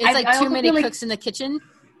 It's like too many cooks in the kitchen.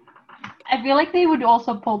 I feel like they would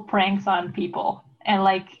also pull pranks on people and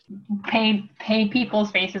like paint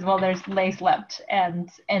people's faces while they slept and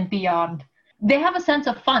beyond. They have a sense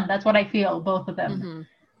of fun. That's what I feel, both of them. Mm-hmm.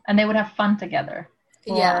 And they would have fun together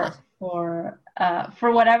for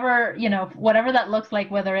whatever, whatever that looks like,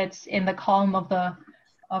 whether it's in the calm of the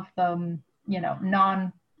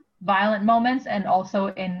non-violent moments, and also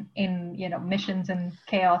in missions and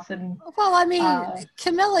chaos. And well, I mean,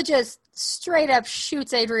 Camilla just straight up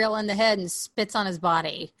shoots Adriel in the head and spits on his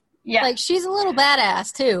body. Yeah, like she's a little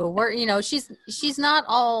badass too. Where she's not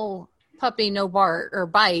all puppy, no bark or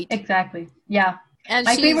bite. Exactly. Yeah. And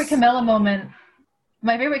my favorite Camilla moment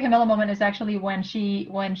is actually when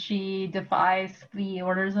she defies the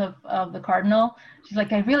orders of the cardinal. She's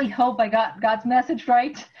like, I really hope I got God's message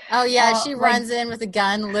right. Oh yeah, she runs in with a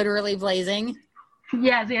gun literally blazing.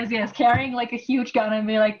 Yes, carrying like a huge gun and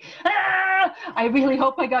be like, I really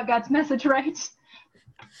hope I got God's message right.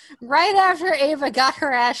 Right after Ava got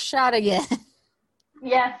her ass shot again.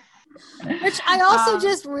 Yes. Which I also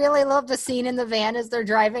just really love the scene in the van as they're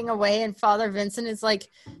driving away, and Father Vincent is like,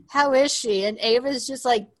 how is she? And Ava's just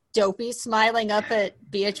like dopey smiling up at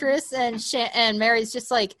Beatrice, and Mary's just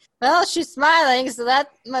like, well, she's smiling, so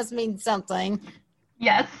that must mean something.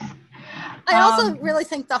 Yes. I also really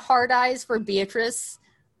think the hard eyes for Beatrice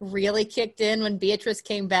really kicked in when Beatrice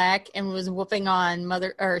came back and was whooping on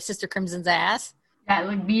Sister Crimson's ass. Yeah,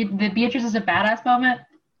 like the Beatrice is a badass moment.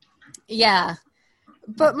 Yeah.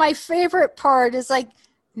 But my favorite part is like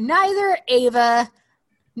neither Ava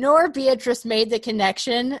nor Beatrice made the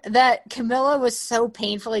connection that Camilla was so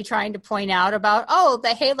painfully trying to point out about,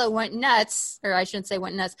 the Halo went nuts, or I shouldn't say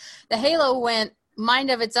went nuts. The Halo went mind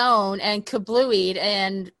of its own and kablooied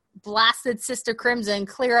and blasted Sister Crimson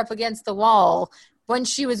clear up against the wall when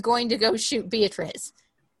she was going to go shoot Beatrice.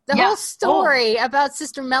 The whole story about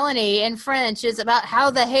Sister Melanie in French is about how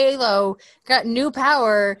the Halo got new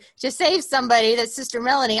power to save somebody that Sister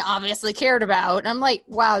Melanie obviously cared about. And I'm like,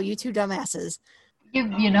 wow, you two dumbasses.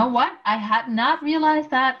 You know what? I had not realized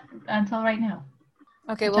that until right now.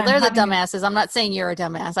 Okay, well, they're the dumbasses. I'm not saying you're a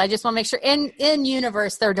dumbass. I just want to make sure in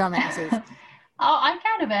universe they're dumbasses. I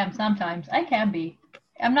kind of am sometimes. I can be.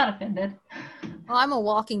 I'm not offended. Well, I'm a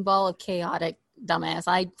walking ball of chaotic dumbass.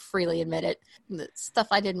 I freely admit it. The stuff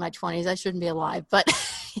I did in my 20s, I shouldn't be alive. But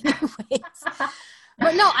anyways.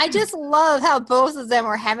 But no, I just love how both of them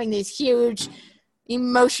are having these huge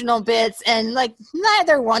emotional bits, and like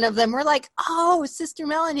neither one of them were like, Sister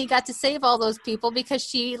Melanie got to save all those people because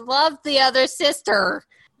she loved the other sister.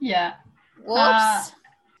 Yeah. Whoops.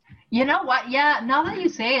 You know what? Yeah, now that you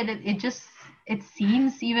say it, it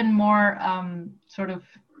seems even more sort of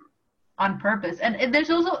on purpose. And there's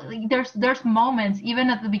also there's moments even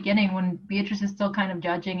at the beginning when Beatrice is still kind of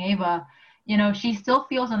judging Ava. She still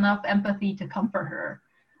feels enough empathy to comfort her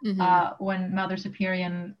when Mother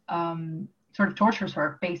Superior sort of tortures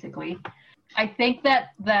her, basically. I think that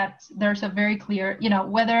there's a very clear,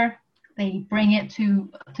 whether they bring it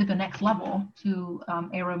to the next level, to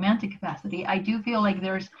a romantic capacity. I do feel like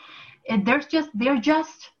it's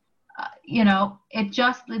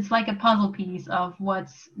like a puzzle piece of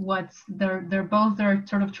what's they're both their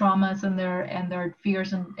sort of traumas and their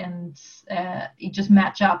fears and it just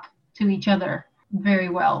match up to each other very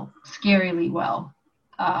well, scarily well.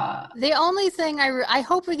 The only thing I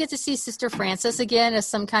hope we get to see Sister Frances again as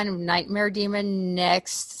some kind of nightmare demon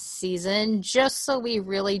next season, just so we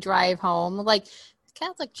really drive home. Like, the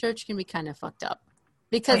Catholic Church can be kind of fucked up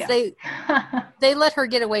because they let her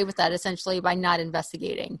get away with that essentially by not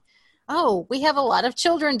investigating. We have a lot of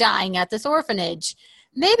children dying at this orphanage.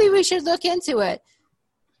 Maybe we should look into it.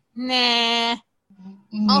 Nah.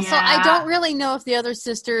 Yeah. Also, I don't really know if the other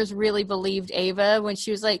sisters really believed Ava when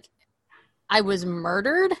she was like, I was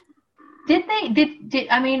murdered. Did they?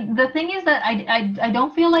 I mean, the thing is that I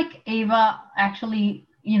don't feel like Ava actually,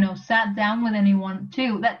 sat down with anyone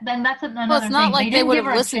too. That's another thing. Well, it's not like they would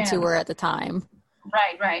have listened to her at the time.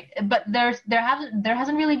 Right. But there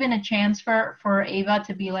hasn't really been a chance for Ava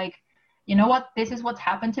to be like, you know what, this is what's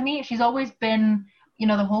happened to me. She's always been,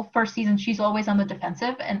 the whole first season, she's always on the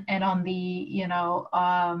defensive and on the,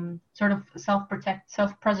 sort of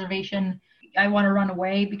self-preservation. I want to run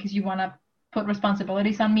away because you want to put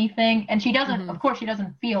responsibilities on me thing. And she doesn't, of course, she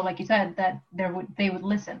doesn't feel, like you said, that they would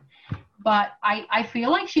listen. But I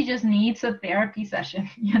feel like she just needs a therapy session,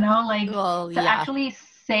 to actually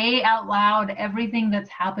say out loud everything that's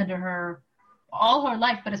happened to her all her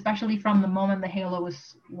life, but especially from the moment the Halo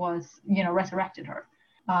was resurrected her,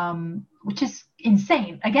 which is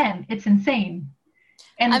insane. Again, it's insane.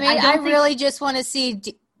 And I really just want to see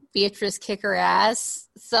Beatrice kick her ass.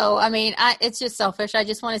 So, it's just selfish. I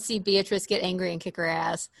just want to see Beatrice get angry and kick her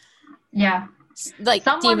ass. Yeah. like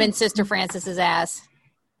Demon Sister Francis's ass.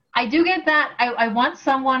 I do get that. I want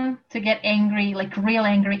someone to get angry, like real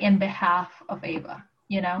angry in behalf of Ava,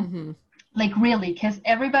 you know? Mm-hmm. Like really, because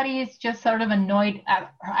everybody is just sort of annoyed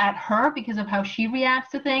at her because of how she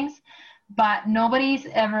reacts to things, but nobody's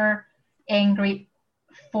ever angry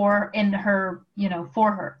for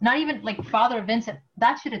her. Not even like Father Vincent.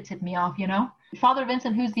 That should have tipped me off, you know? Father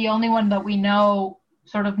Vincent, who's the only one that we know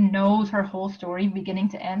sort of knows her whole story beginning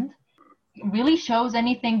to end, really shows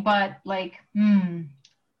anything but like,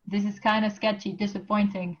 this is kind of sketchy,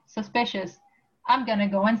 disappointing, suspicious. I'm gonna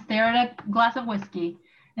go and stare at a glass of whiskey.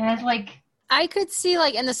 And it's like, I could see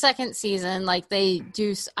like in the second season, like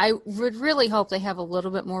I would really hope they have a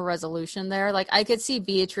little bit more resolution there. Like I could see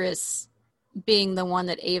Beatrice being the one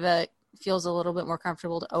that Ava feels a little bit more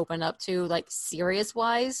comfortable to open up to, like serious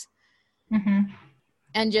wise. Mm-hmm.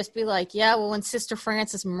 And just be like, yeah, well, when Sister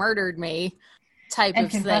Francis murdered me type and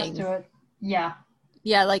of thing. To it. Yeah.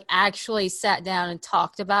 Yeah, like actually sat down and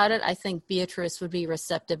talked about it. I think Beatrice would be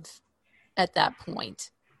receptive at that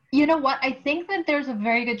point. You know what? I think that there's a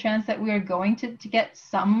very good chance that we are going to get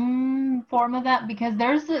some form of that, because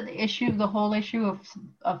there's the whole issue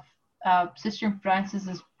of Sister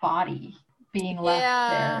Francis's body being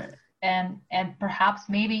left there, and perhaps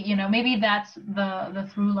maybe that's the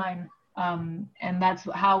through line, and that's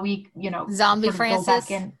how we Zombie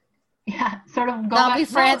Francis. Sort of go Zombie back.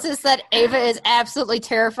 Francis that Ava is absolutely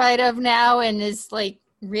terrified of now and is like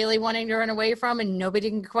really wanting to run away from, and nobody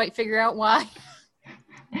can quite figure out why.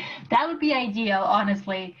 That would be ideal,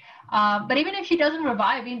 honestly. But even if she doesn't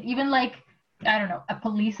revive, even like, I don't know, a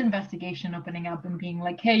police investigation opening up and being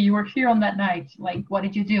like, hey, you were here on that night. Like, what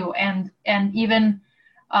did you do? And even,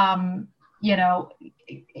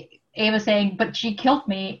 Ava saying, but she killed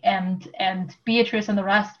me, and Beatrice and the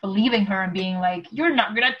rest believing her and being like, you're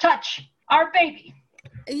not going to touch our baby.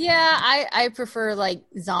 Yeah, I prefer like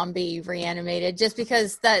zombie reanimated, just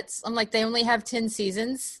because I'm like, they only have 10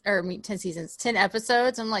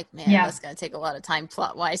 episodes. I'm like, man, that's going to take a lot of time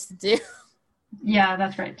plot wise to do. Yeah,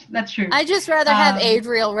 that's right. That's true. I just rather have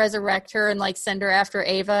Adriel resurrect her and like send her after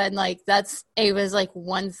Ava. And like, that's Ava's like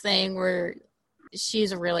one thing where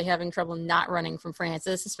she's really having trouble not running from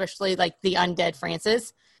Francis, especially like the undead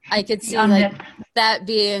Francis. I could see like that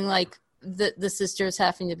being like, the sisters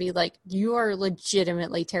having to be like, you are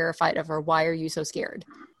legitimately terrified of her. Why are you so scared?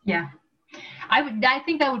 Yeah, I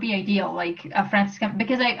think that would be ideal. Like Francis,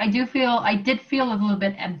 because I did feel a little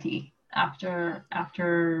bit empty after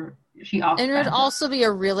she off. And it would also be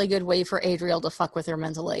a really good way for Adriel to fuck with her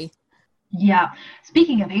mentally. Yeah.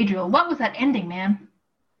 Speaking of Adriel, what was that ending, man?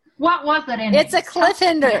 What was that ending? It's a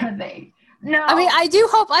cliffhanger. No. I mean, I do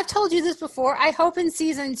hope, I've told you this before, I hope in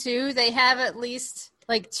season 2 they have at least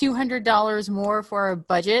like $200 more for a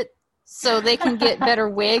budget so they can get better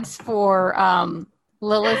wigs for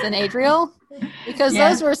Lilith and Adriel, because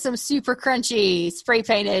those were some super crunchy, spray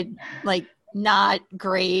painted, like not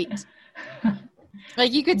great.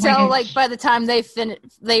 Like you could tell, like by the time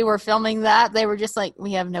they were filming that, they were just like,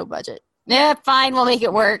 we have no budget. Yeah, fine, we'll make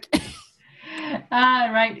it work.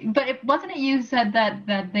 Right, but wasn't it you said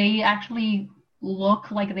that they actually look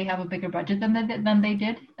like they have a bigger budget than they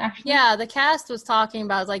did actually? Yeah, the cast was talking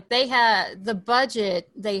about like the budget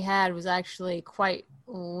they had was actually quite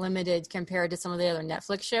limited compared to some of the other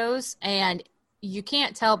Netflix shows, and you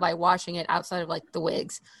can't tell by watching it outside of like the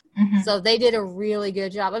wigs. Mm-hmm. So they did a really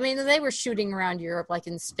good job. I mean, they were shooting around Europe, like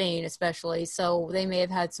in Spain especially, so they may have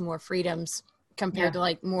had some more freedoms compared to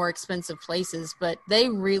like more expensive places, but they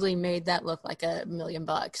really made that look like $1 million.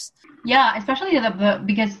 Yeah, especially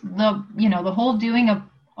because the whole doing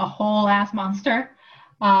a whole ass monster,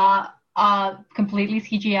 completely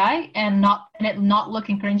CGI and it not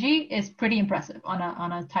looking cringy is pretty impressive on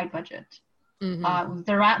a tight budget. Mm-hmm.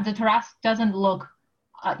 The Tarrasque doesn't look,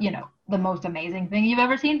 the most amazing thing you've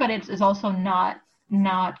ever seen, but it's also not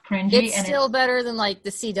cringy. It's still better than like the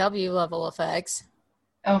CW level effects.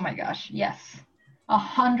 Oh my gosh, yes.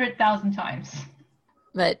 100,000 times.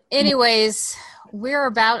 But anyways, we're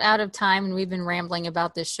about out of time and we've been rambling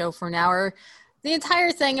about this show for an hour. The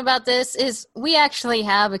entire thing about this is we actually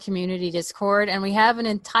have a community Discord and we have an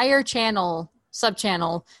entire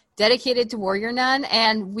sub-channel dedicated to Warrior Nun,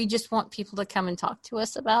 and we just want people to come and talk to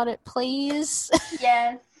us about it, please.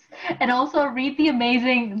 Yes. And also read the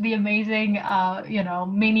amazing mini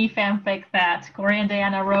fanfic that Corey and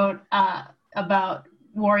Diana wrote about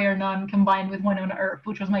Warrior Nun combined with Winona Earp,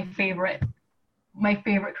 which was my favorite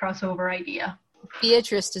crossover idea.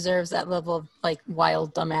 Beatrice deserves that level of like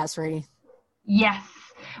wild dumbassery. Yes.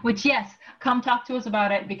 Come talk to us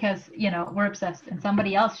about it, because we're obsessed and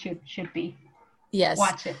somebody else should be. Yes.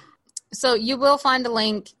 Watch it. So you will find a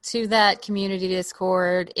link to that community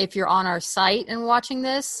Discord if you're on our site and watching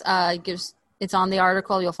this. It's on the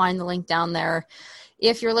article. You'll find the link down there.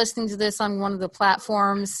 If you're listening to this on one of the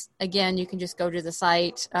platforms, again, you can just go to the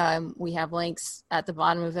site. We have links at the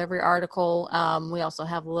bottom of every article. We also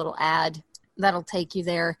have a little ad that'll take you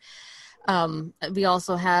there. We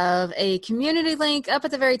also have a community link up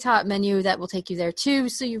at the very top menu that will take you there too.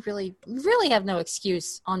 So you really have no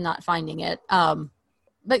excuse on not finding it.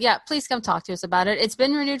 But yeah, please come talk to us about it. It's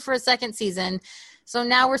been renewed for a second season. So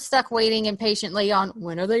now we're stuck waiting impatiently on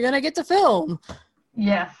when are they going to get to film?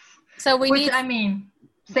 Yes. So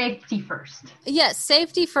safety first. Yes,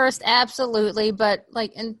 safety first, absolutely. But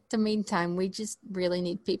like in the meantime, we just really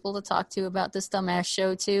need people to talk to about this dumbass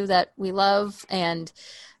show too that we love. And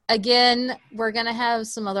again, we're going to have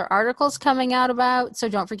some other articles coming out about, so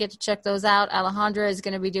don't forget to check those out. Alejandra is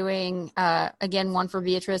going to be doing, again, one for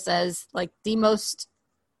Beatrice as like the most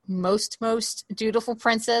dutiful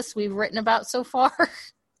princess we've written about so far.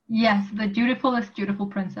 Yes, the dutifulest dutiful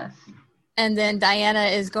princess. And then Diana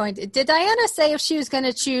is going to... Did Diana say if she was going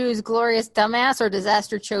to choose Glorious Dumbass or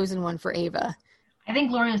Disaster Chosen One for Ava? I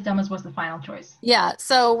think Glorious Dumbass was the final choice. Yeah,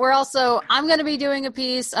 so I'm going to be doing a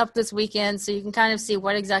piece up this weekend so you can kind of see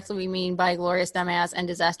what exactly we mean by Glorious Dumbass and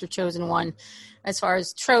Disaster Chosen One as far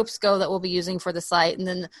as tropes go that we'll be using for the site. And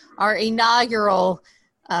then our inaugural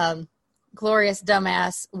Glorious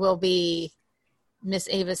Dumbass will be Miss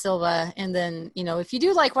Ava Silva. And then, if you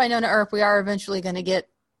do like Wynonna Earp, we are eventually going to get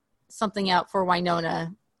something out for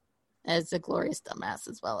Wynonna as a Glorious Dumbass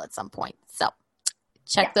as well at some point. So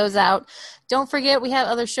check those out. Don't forget, we have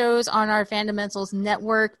other shows on our Fandomentals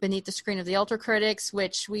network, Beneath the Screen of the Ultra Critics,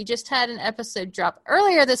 which we just had an episode drop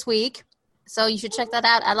earlier this week. So you should check that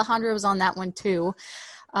out. Alejandra was on that one too.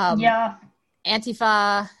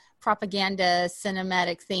 Antifa, propaganda,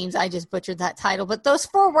 cinematic themes. I just butchered that title, but those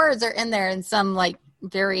 4 words are in there in some like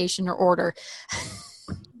variation or order.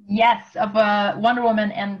 Yes, of Wonder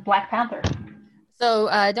Woman and Black Panther. So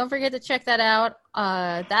don't forget to check that out.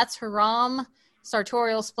 That's Haram,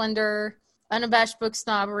 Sartorial Splendor, Unabashed Book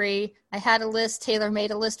Snobbery. I had a list. Taylor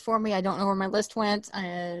made a list for me. I don't know where my list went.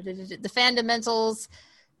 The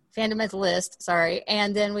Fundamentalist, sorry.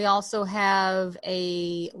 And then we also have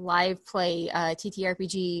a live play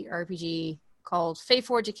TTRPG RPG called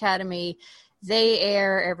Faeforge Academy. They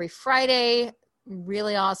air every Friday.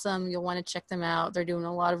 Really awesome. You'll want to check them out. They're doing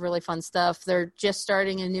a lot of really fun stuff. They're just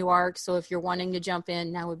starting a new arc, so if you're wanting to jump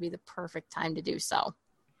in, now would be the perfect time to do so.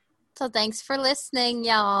 So thanks for listening,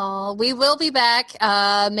 y'all. We will be back,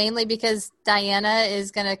 mainly because Diana is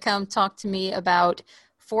going to come talk to me about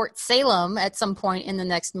Fort Salem at some point in the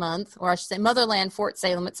next month, or I should say Motherland Fort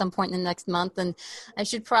Salem at some point in the next month. And I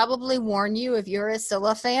should probably warn you, if you're a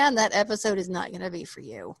Scylla fan, that episode is not going to be for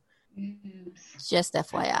you. Oops. Just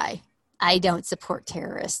FYI. I don't support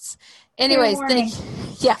terrorists. Anyways,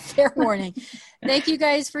 fair warning. Thank you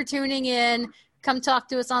guys for tuning in. Come talk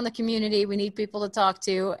to us on the community. We need people to talk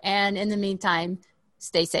to. And in the meantime,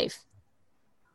 stay safe.